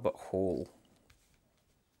the Albert Hall,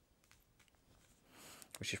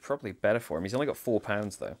 which is probably better for him. He's only got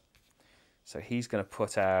 £4, though. So he's going to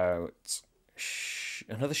put out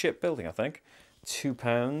another shipbuilding, I think.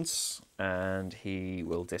 £2, and he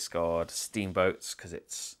will discard steamboats, because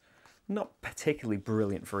it's not particularly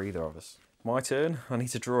brilliant for either of us. My turn. I need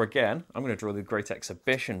to draw again. I'm going to draw the Great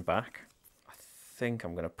Exhibition back. I think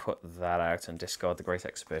I'm going to put that out and discard the Great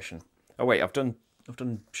Exhibition. Oh wait, I've done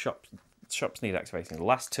shops. Shops need activating. The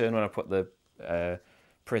last turn when I put the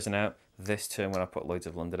prison out. This turn when I put Lloyd's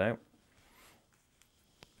of London out.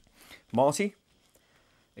 Marty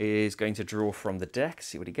is going to draw from the deck.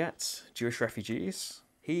 See what he gets. Jewish refugees.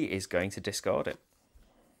 He is going to discard it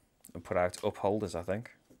and put out upholders, I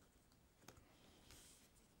think.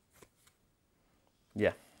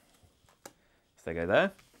 Yeah. So they go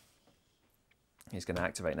there. He's going to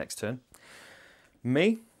activate next turn.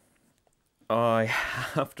 Me, I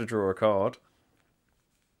have to draw a card.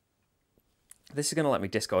 This is going to let me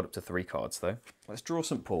discard up to 3 cards, though. Let's draw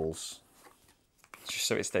St. Paul's, just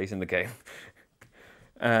so it stays in the game.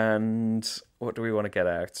 And what do we want to get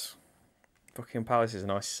out? Buckingham Palace is a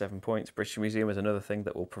nice 7 points. British Museum is another thing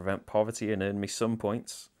that will prevent poverty and earn me some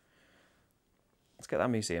points. Let's get that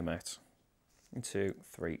museum out. 1, 2,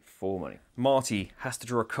 3, 4 money. Marty has to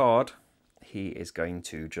draw a card. He is going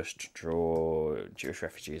to just draw Jewish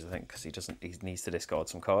refugees, I think, because he needs to discard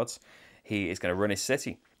some cards. He is going to run his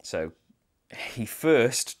city. So he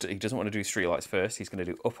doesn't want to do streetlights first. He's going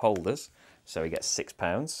to do upholders. So he gets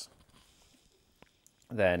 £6.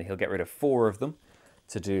 Then he'll get rid of 4 of them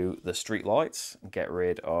to do the street lights and get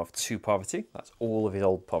rid of 2 poverty. That's all of his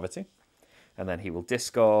old poverty. And then he will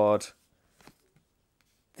discard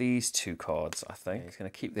these 2 cards, I think. He's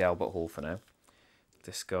going to keep the Albert Hall for now.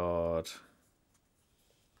 Discard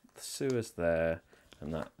the sewers there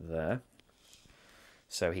and that there.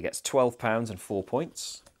 So he gets £12 and 4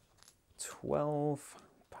 points. £12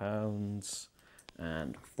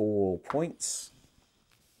 and 4 points.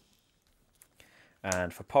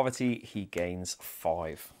 And for poverty, he gains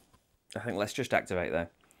 5. I think let's just activate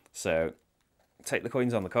there. So take the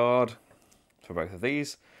coins on the card for both of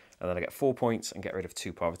these, and then I get 4 points and get rid of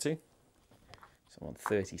 2 poverty. So I'm on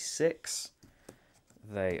 36.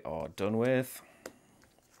 They are done with.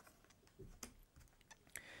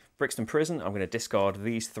 Brixton Prison, I'm going to discard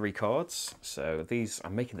these 3 cards. So these,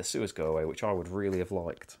 I'm making the sewers go away, which I would really have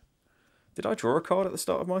liked. Did I draw a card at the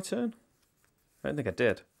start of my turn? I don't think I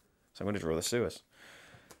did. So I'm going to draw the sewers.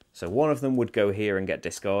 So one of them would go here and get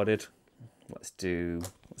discarded. Let's do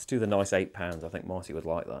the nice £8. I think Marty would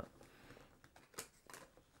like that.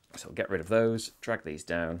 So I'll get rid of those, drag these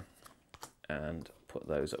down, and put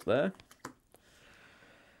those up there.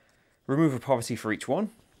 Remove a poverty for each one.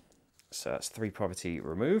 So that's 3 poverty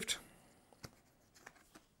removed.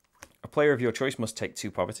 A player of your choice must take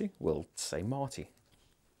 2 poverty. We'll say Marty.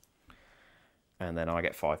 And then I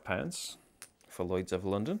get £5 for Lloyd's of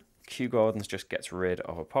London. Kew Gardens just gets rid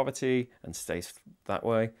of a poverty and stays that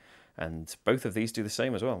way. And both of these do the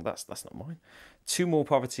same as well. That's not mine. 2 more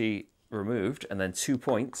poverty removed and then 2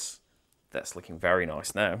 points. That's looking very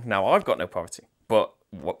nice now. Now I've got no poverty, but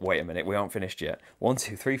wait a minute, we aren't finished yet. 1,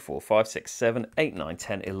 2, 3, 4, 5, 6, 7, 8, 9,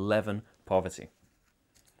 10, 11 poverty.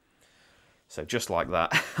 So just like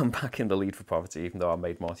that, I'm back in the lead for poverty, even though I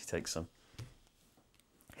made Marty take some.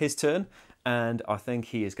 His turn, and I think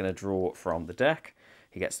he is going to draw from the deck.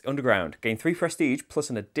 He gets Underground. Gain 3 prestige plus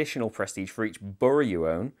an additional prestige for each borough you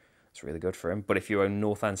own. That's really good for him. But if you own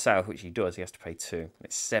North and South, which he does, he has to pay 2.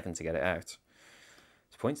 It's 7 to get it out.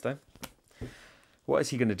 It's points though. What is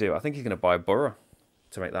he going to do? I think he's going to buy a borough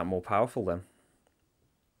to make that more powerful then.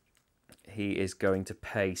 He is going to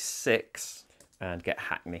pay 6 and get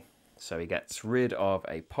Hackney. So he gets rid of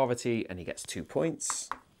a poverty and he gets 2 points.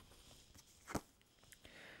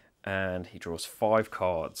 And he draws 5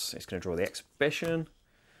 cards. He's going to draw the Exhibition,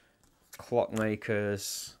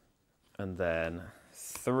 Clockmakers, and then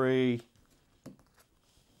 3,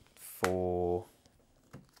 4,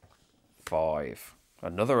 5.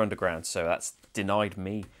 Another Underground, so that's denied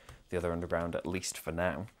me the other Underground, at least for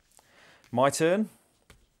now. My turn.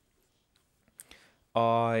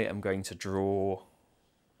 I am going to draw...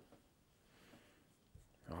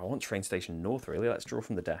 Oh, I want Train Station North, really. Let's draw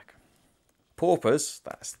from the deck. Paupers,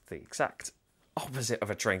 that's the exact opposite of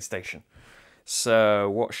a train station. So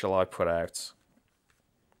what shall I put out?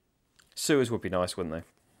 Sewers would be nice, wouldn't they?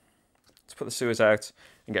 Let's put the sewers out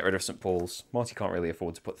and get rid of St Paul's. Marty can't really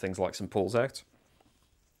afford to put things like St Paul's out.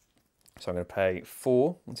 So I'm going to pay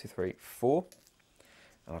 4. 1, 2, 3, 4.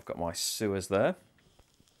 And I've got my sewers there.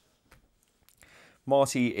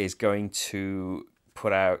 Marty is going to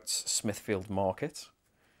put out Smithfield Market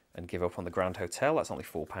and give up on the Grand Hotel. That's only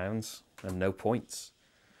 £4 and no points.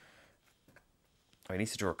 Oh, he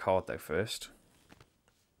needs to draw a card though first.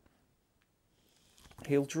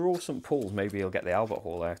 He'll draw St Paul's. Maybe he'll get the Albert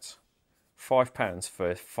Hall out. £5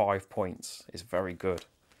 for 5 points is very good.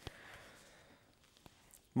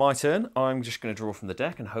 My turn. I'm just going to draw from the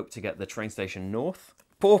deck and hope to get the Train Station North.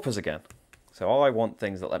 Paupers again. So I want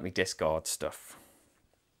things that let me discard stuff.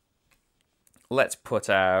 Let's put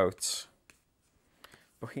out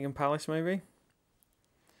Buckingham Palace, maybe?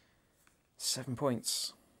 7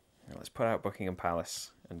 points. Now let's put out Buckingham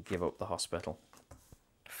Palace and give up the hospital.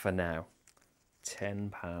 For now.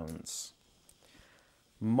 £10.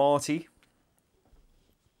 Marty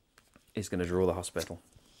is going to draw the hospital.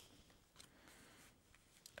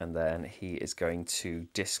 And then he is going to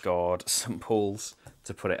discard St Paul's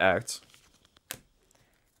to put it out.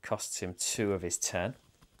 Costs him 2 of his 10.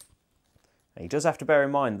 And he does have to bear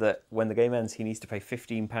in mind that when the game ends, he needs to pay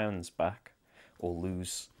 £15 back or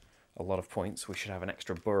lose a lot of points. We should have an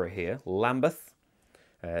extra borough here. Lambeth,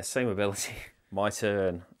 same ability. My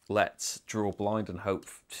turn. Let's draw blind and hope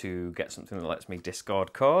to get something that lets me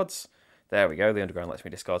discard cards. There we go. The Underground lets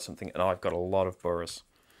me discard something, and I've got a lot of boroughs.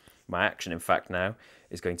 My action, in fact, now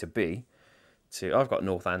is going to be to... I've got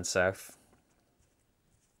North and South.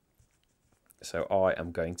 So I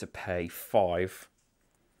am going to pay 5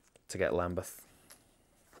 to get Lambeth.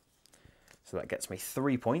 So that gets me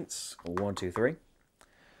 3 points. 1, 2, 3.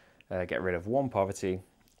 Get rid of 1 poverty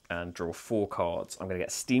and draw 4 cards. I'm going to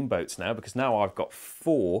get steamboats now because now I've got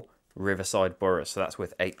 4 riverside boroughs. So that's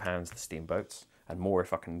worth £8, the steamboats. and more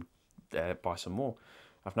if I can buy some more.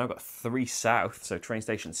 I've now got 3 south, so train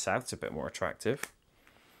station south's a bit more attractive.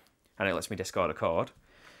 And it lets me discard a card.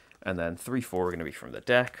 And then 3, 4 are going to be from the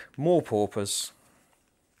deck. More paupers.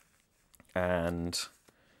 And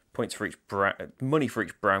points for each money for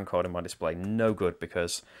each brown card in my display. No good,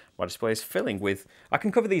 because my display is filling with... I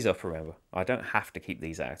can cover these up, remember. I don't have to keep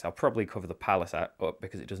these out. I'll probably cover the palace up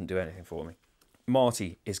because it doesn't do anything for me.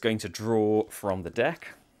 Marty is going to draw from the deck.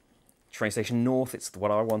 Train station north, it's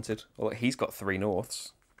what I wanted. Well, he's got 3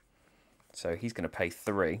 norths. So he's going to pay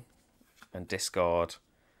 3 and discard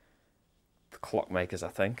the clockmakers, I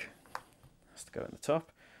think. Has to go in the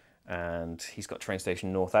top. And he's got train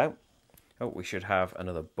station north out. Oh, we should have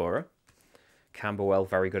another borough. Camberwell,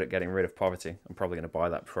 very good at getting rid of poverty. I'm probably going to buy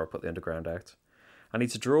that before I put the underground out. I need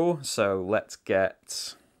to draw, so let's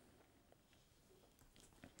get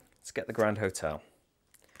the Grand Hotel.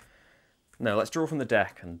 No, let's draw from the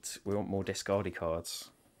deck, and we want more discardy cards.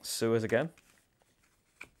 Sewers again.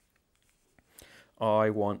 I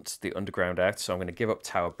want the underground out, so I'm going to give up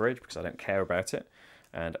Tower Bridge because I don't care about it.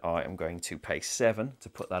 And I am going to pay 7 to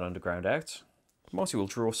put that underground out. Marty will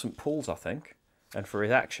draw St. Paul's, I think. And for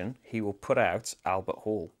his action, he will put out Albert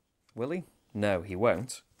Hall. Will he? No, he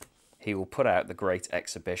won't. He will put out the Great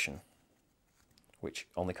Exhibition, which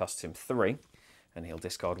only costs him 3. And he'll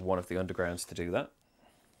discard 1 of the undergrounds to do that.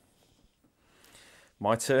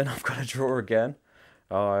 My turn, I've got to draw again.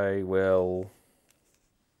 It'll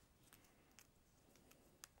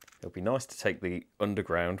be nice to take the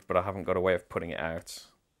underground, but I haven't got a way of putting it out.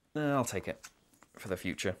 No, I'll take it for the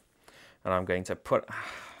future. And I'm going to put...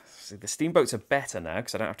 See, the steamboats are better now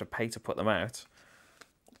because I don't have to pay to put them out.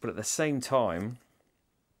 But at the same time,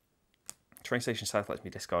 Train Station South lets me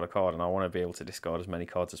discard a card, and I want to be able to discard as many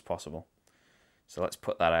cards as possible. So let's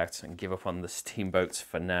put that out and give up on the steamboats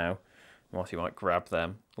for now. Marty might grab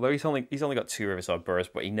them. Although he's only got 2 Riverside boroughs,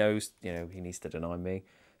 but he knows, he needs to deny me.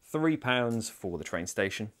 £3 for the train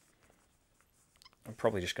station. I'm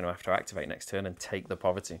probably just going to have to activate next turn and take the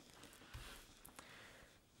poverty.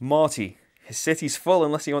 Marty, his city's full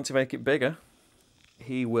unless he wants to make it bigger.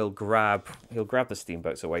 He'll grab the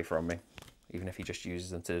steamboats away from me, even if he just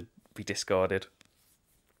uses them to be discarded.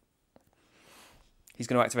 He's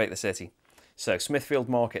going to activate the city. So Smithfield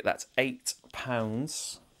Market, that's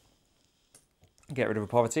 £8. Get rid of a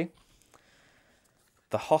poverty.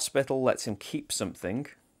 The hospital lets him keep something.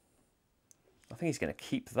 I think he's going to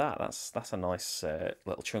keep that. That's a nice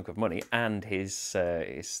little chunk of money, and his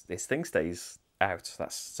thing stays out.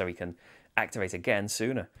 That's so he can activate again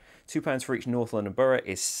sooner. £2 for each North London borough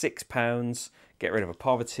is £6. Get rid of a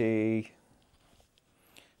poverty,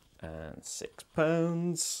 and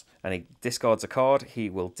 £6. And he discards a card.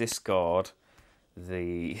 He'll discard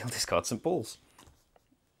St. Paul's.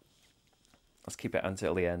 Let's keep it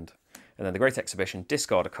until the end. And then the Great Exhibition,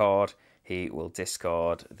 discard a card. He will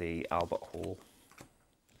discard the Albert Hall.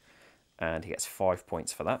 And he gets 5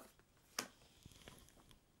 points for that.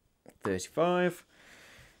 35.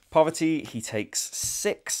 Poverty, he takes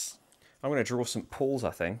 6. I'm going to draw St. Paul's,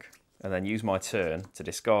 I think, and then use my turn to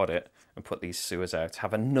discard it and put these sewers out.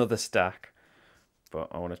 Have another stack, but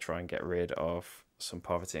I want to try and get rid of some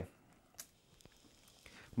poverty.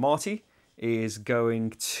 Marty is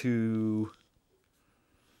going to...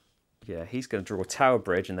 Yeah, he's going to draw Tower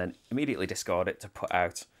Bridge and then immediately discard it to put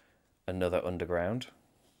out another underground.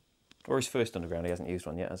 Or his first underground. He hasn't used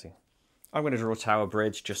one yet, has he? I'm going to draw Tower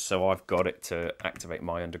Bridge just so I've got it to activate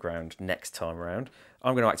my underground next time around.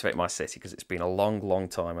 I'm going to activate my city because it's been a long, long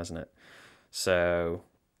time, hasn't it? So...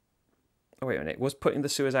 Oh, wait a minute. Was putting the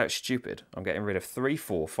sewers out stupid? I'm getting rid of 3,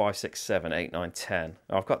 4, 5, 6, 7, 8, 9, 10.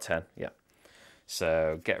 Oh, I've got 10, yeah.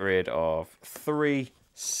 So get rid of 3,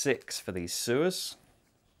 6 for these sewers.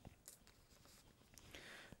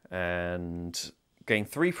 And gain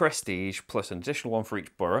 3 prestige plus an additional 1 for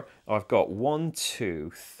each borough. I've got 1,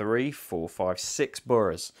 2, 3, 4, 5, 6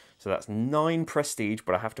 boroughs. So that's 9 prestige,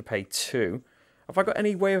 but I have to pay 2. Have I got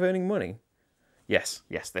any way of earning money? Yes,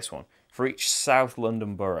 this one. For each South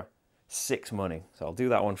London borough, 6 money. So I'll do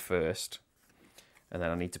that one first. And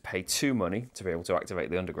then I need to pay 2 money to be able to activate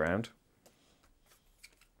the underground.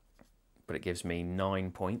 But it gives me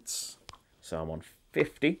 9 points. So I'm on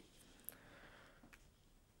 50.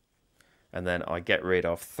 And then I get rid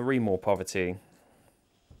of 3 more poverty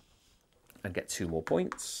and get 2 more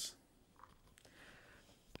points.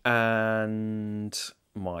 And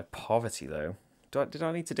my poverty, though. Did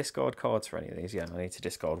I need to discard cards for any of these? Yeah, I need to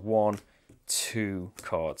discard 1, 2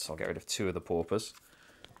 cards. I'll get rid of 2 of the paupers.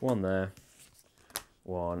 1 there,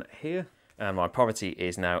 1 here. And my poverty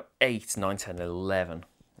is now 8, 9, 10, 11.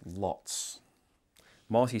 Lots.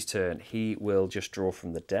 Marty's turn. He will just draw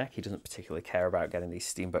from the deck. He doesn't particularly care about getting these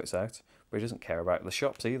steamboats out, but he doesn't care about the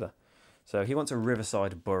shops either. So he wants a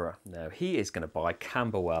riverside borough. Now, he is going to buy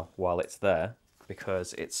Camberwell while it's there,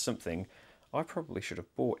 because it's something I probably should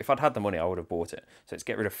have bought. If I'd had the money, I would have bought it. So let's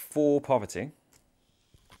get rid of 4 poverty.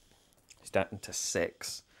 He's down to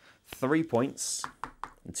 6. 3 points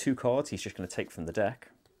and 2 cards he's just going to take from the deck.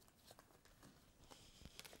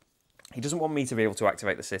 He doesn't want me to be able to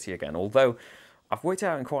activate the city again, although I've worked it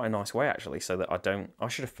out in quite a nice way, actually, so that I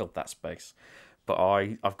should have filled that space. But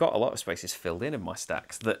I've got a lot of spaces filled in my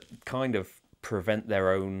stacks that kind of prevent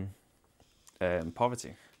their own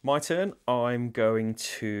poverty. My turn, I'm going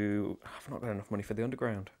to... I've not got enough money for the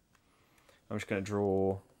underground. I'm just going to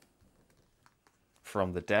draw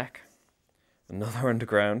from the deck another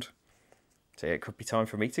underground. So it could be time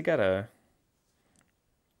for me to get a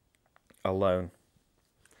loan.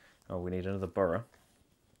 Oh, we need another borough.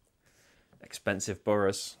 Expensive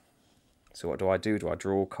boroughs. So what do? Do I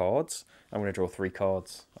draw cards? I'm going to draw 3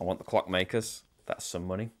 cards. I want the clockmakers. That's some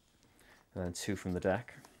money. And then 2 from the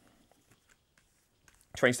deck.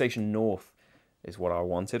 Train station north is what I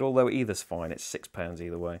wanted, although either's fine. It's £6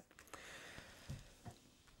 either way.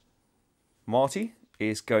 Marty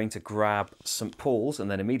is going to grab St. Paul's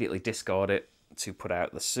and then immediately discard it to put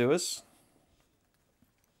out the sewers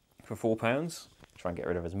for £4. Try and get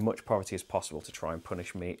rid of as much poverty as possible to try and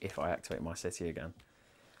punish me if I activate my city again.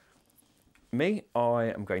 Me, I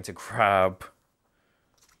am going to grab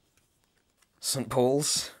St.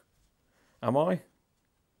 Paul's. Am I?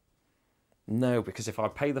 No, because if I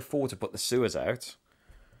pay the 4 to put the sewers out,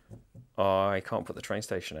 I can't put the train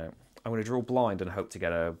station out. I'm going to draw blind and hope to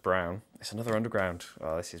get a brown. It's another underground.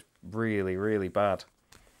 Oh, this is really, really bad.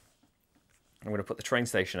 I'm going to put the train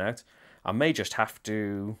station out. I may just have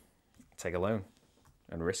to take a loan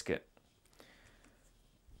and risk it.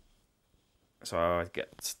 So I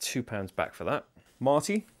get £2 back for that.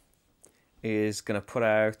 Marty is going to put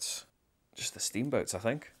out just the steamboats, I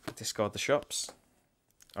think. Discard the shops.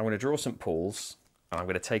 I'm going to draw St. Paul's, and I'm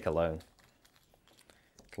going to take a loan.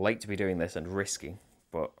 It's late to be doing this and risky,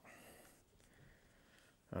 but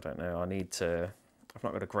I don't know. I've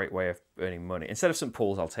not got a great way of earning money. Instead of St.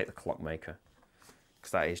 Paul's, I'll take the clockmaker,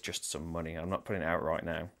 because that is just some money. I'm not putting it out right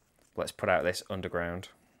now. Let's put out this underground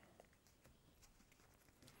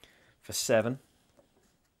for 7.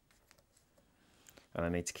 And I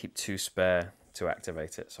need to keep 2 spare to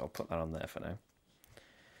activate it, so I'll put that on there for now.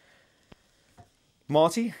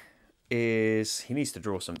 Marty he needs to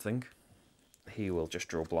draw something. He will just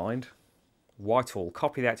draw blind. Whitehall,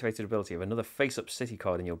 copy the activated ability of another face-up city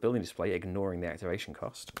card in your building display, ignoring the activation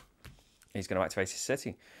cost. He's going to activate his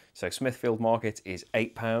city. So Smithfield Market is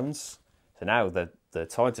 £8. So now the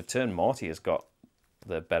tides have turned. Marty has got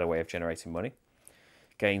the better way of generating money.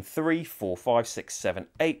 Gain 3, 4, 5, 6, 7,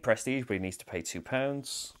 8 prestige, but he needs to pay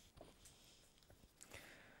 £2.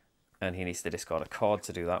 And he needs to discard a card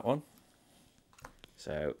to do that one.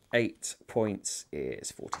 So 8 points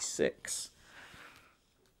is 46.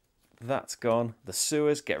 That's gone. The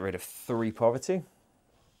sewers, get rid of 3 poverty.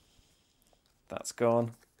 That's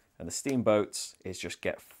gone. And the steamboats is just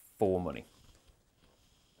get 4 money.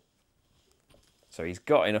 So he's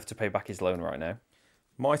got enough to pay back his loan right now.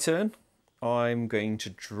 My turn. I'm going to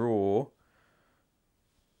draw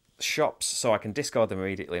shops so I can discard them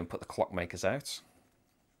immediately and put the clockmakers out.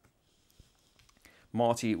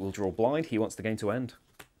 Marty will draw blind. He wants the game to end.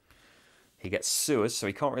 He gets sewers, so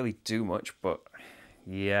he can't really do much, but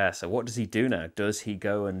yeah, so what does he do now? Does he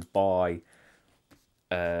go and buy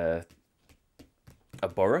a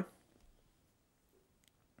borough?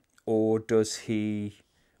 Or does he,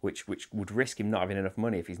 which would risk him not having enough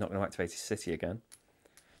money if he's not going to activate his city again?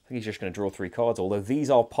 I think he's just going to draw 3 cards, although these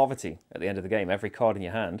are poverty at the end of the game. Every card in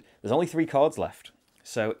your hand. There's only 3 cards left.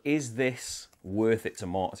 So is this worth it to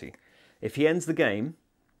Marty? If he ends the game,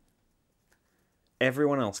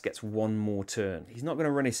 everyone else gets 1 more turn. He's not going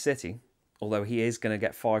to run his city, although he is going to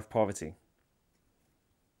get 5 poverty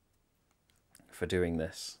for doing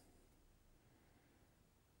this.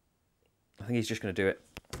 I think he's just going to do it.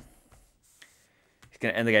 He's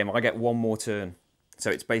going to end the game. I get 1 more turn. So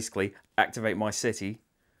it's basically activate my city.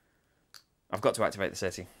 I've got to activate the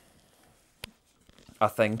city, I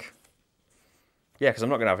think. Yeah, because I'm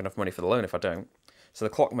not going to have enough money for the loan if I don't. So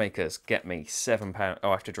the clockmakers get me £7. Oh,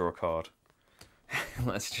 I have to draw a card.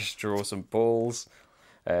 Let's just draw some balls.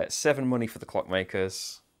 7 money for the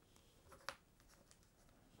clockmakers.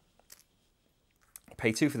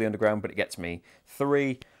 Pay 2 for the underground, but it gets me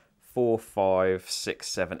 3, 4, 5, 6,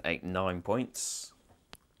 7, 8, 9 points.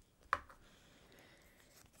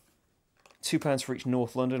 £2 for each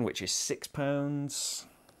North London, which is £6.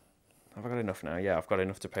 Have I got enough now? Yeah, I've got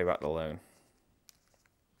enough to pay back the loan.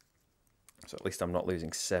 So at least I'm not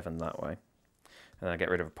losing 7 that way. And then I get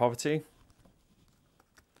rid of a poverty.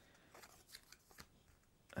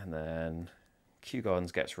 And then Kew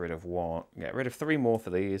Gardens gets rid of 1. Get rid of 3 more for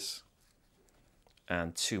these.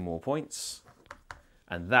 And 2 more points.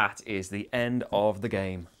 And that is the end of the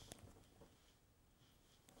game.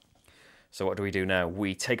 So what do we do now?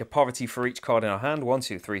 We take a poverty for each card in our hand. 1,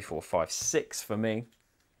 2, 3, 4, 5, 6 for me.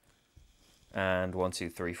 And 1, 2,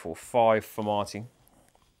 3, 4, 5 for Marty.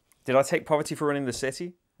 Did I take poverty for running the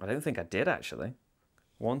city? I don't think I did, actually.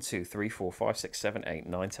 1, 2, 3, 4, 5, 6, 7, 8,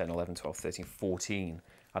 9, 10, 11, 12, 13, 14.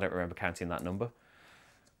 I don't remember counting that number.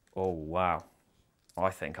 Oh, wow. I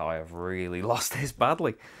think I have really lost this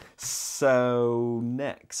badly. So,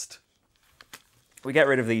 next. We get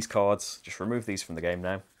rid of these cards. Just remove these from the game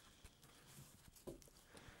now.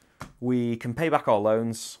 We can pay back our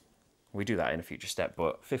loans. We do that in a future step,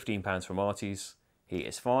 but £15 for Marty's. He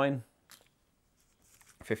is fine.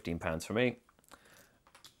 £15 for me.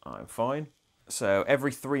 I'm fine. So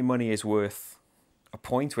every 3 money is worth a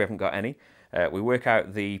point. We haven't got any. We work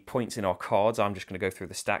out the points in our cards. I'm just going to go through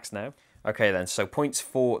the stacks now. Okay then, so points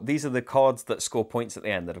for... These are the cards that score points at the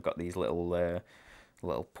end that have got these little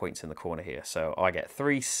little points in the corner here. So I get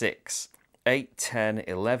 3, 6, 8, 10,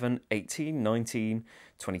 11, 18, 19,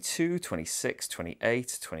 22, 26,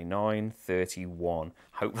 28, 29, 31.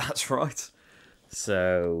 Hope that's right.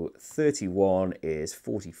 So 31 is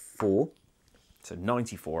 44. So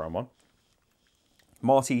 94 I'm on.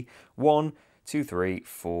 Marty, 1, 2, 3,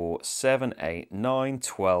 4, 7, 8, 9,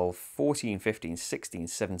 12, 14, 15, 16,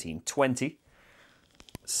 17, 20.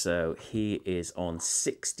 So he is on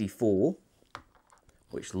 64.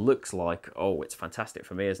 Which looks like, oh, it's fantastic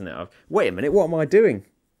for me, isn't it? Wait a minute, what am I doing?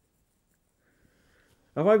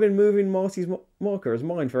 Have I been moving Marty's marker as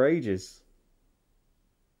mine for ages?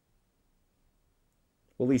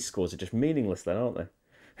 Well, these scores are just meaningless then, aren't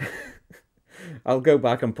they? I'll go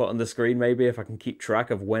back and put on the screen maybe if I can keep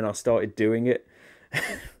track of when I started doing it.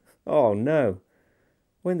 Oh no,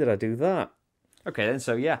 when did I do that? Okay then,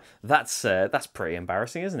 so yeah, that's pretty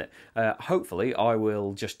embarrassing, isn't it? Hopefully I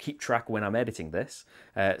will just keep track when I'm editing this.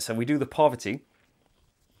 So we do the poverty.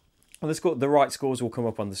 Well, the right scores will come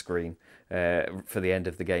up on the screen for the end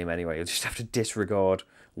of the game anyway. You'll just have to disregard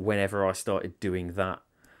whenever I started doing that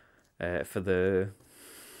for the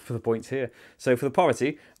points here. So for the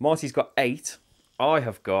poverty, Marty's got 8. I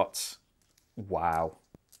have got, wow,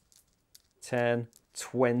 10,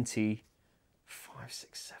 20, 5,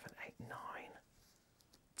 6, 7, 8, 9.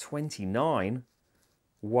 29?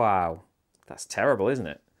 Wow. That's terrible, isn't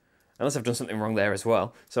it? Unless I've done something wrong there as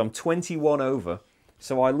well. So I'm 21 over.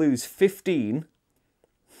 So I lose 15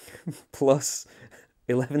 plus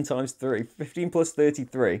 11 times 3. 15 plus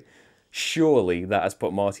 33. Surely that has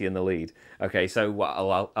put Marty in the lead. Okay, so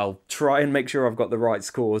I'll try and make sure I've got the right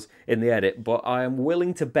scores in the edit, but I am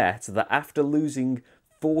willing to bet that after losing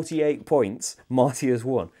 48 points, Marty has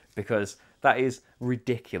won, because that is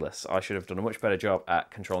ridiculous. I should have done a much better job at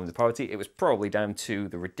controlling the poverty. It was probably down to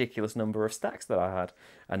the ridiculous number of stacks that I had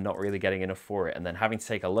and not really getting enough for it, and then having to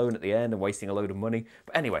take a loan at the end and wasting a load of money.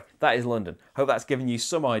 But anyway, that is London. Hope that's given you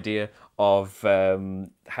some idea of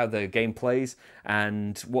how the game plays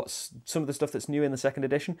and what's some of the stuff that's new in the second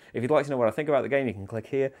edition. If you'd like to know what I think about the game, you can click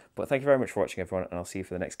here. But thank you very much for watching, everyone, and I'll see you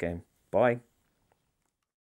for the next game. Bye.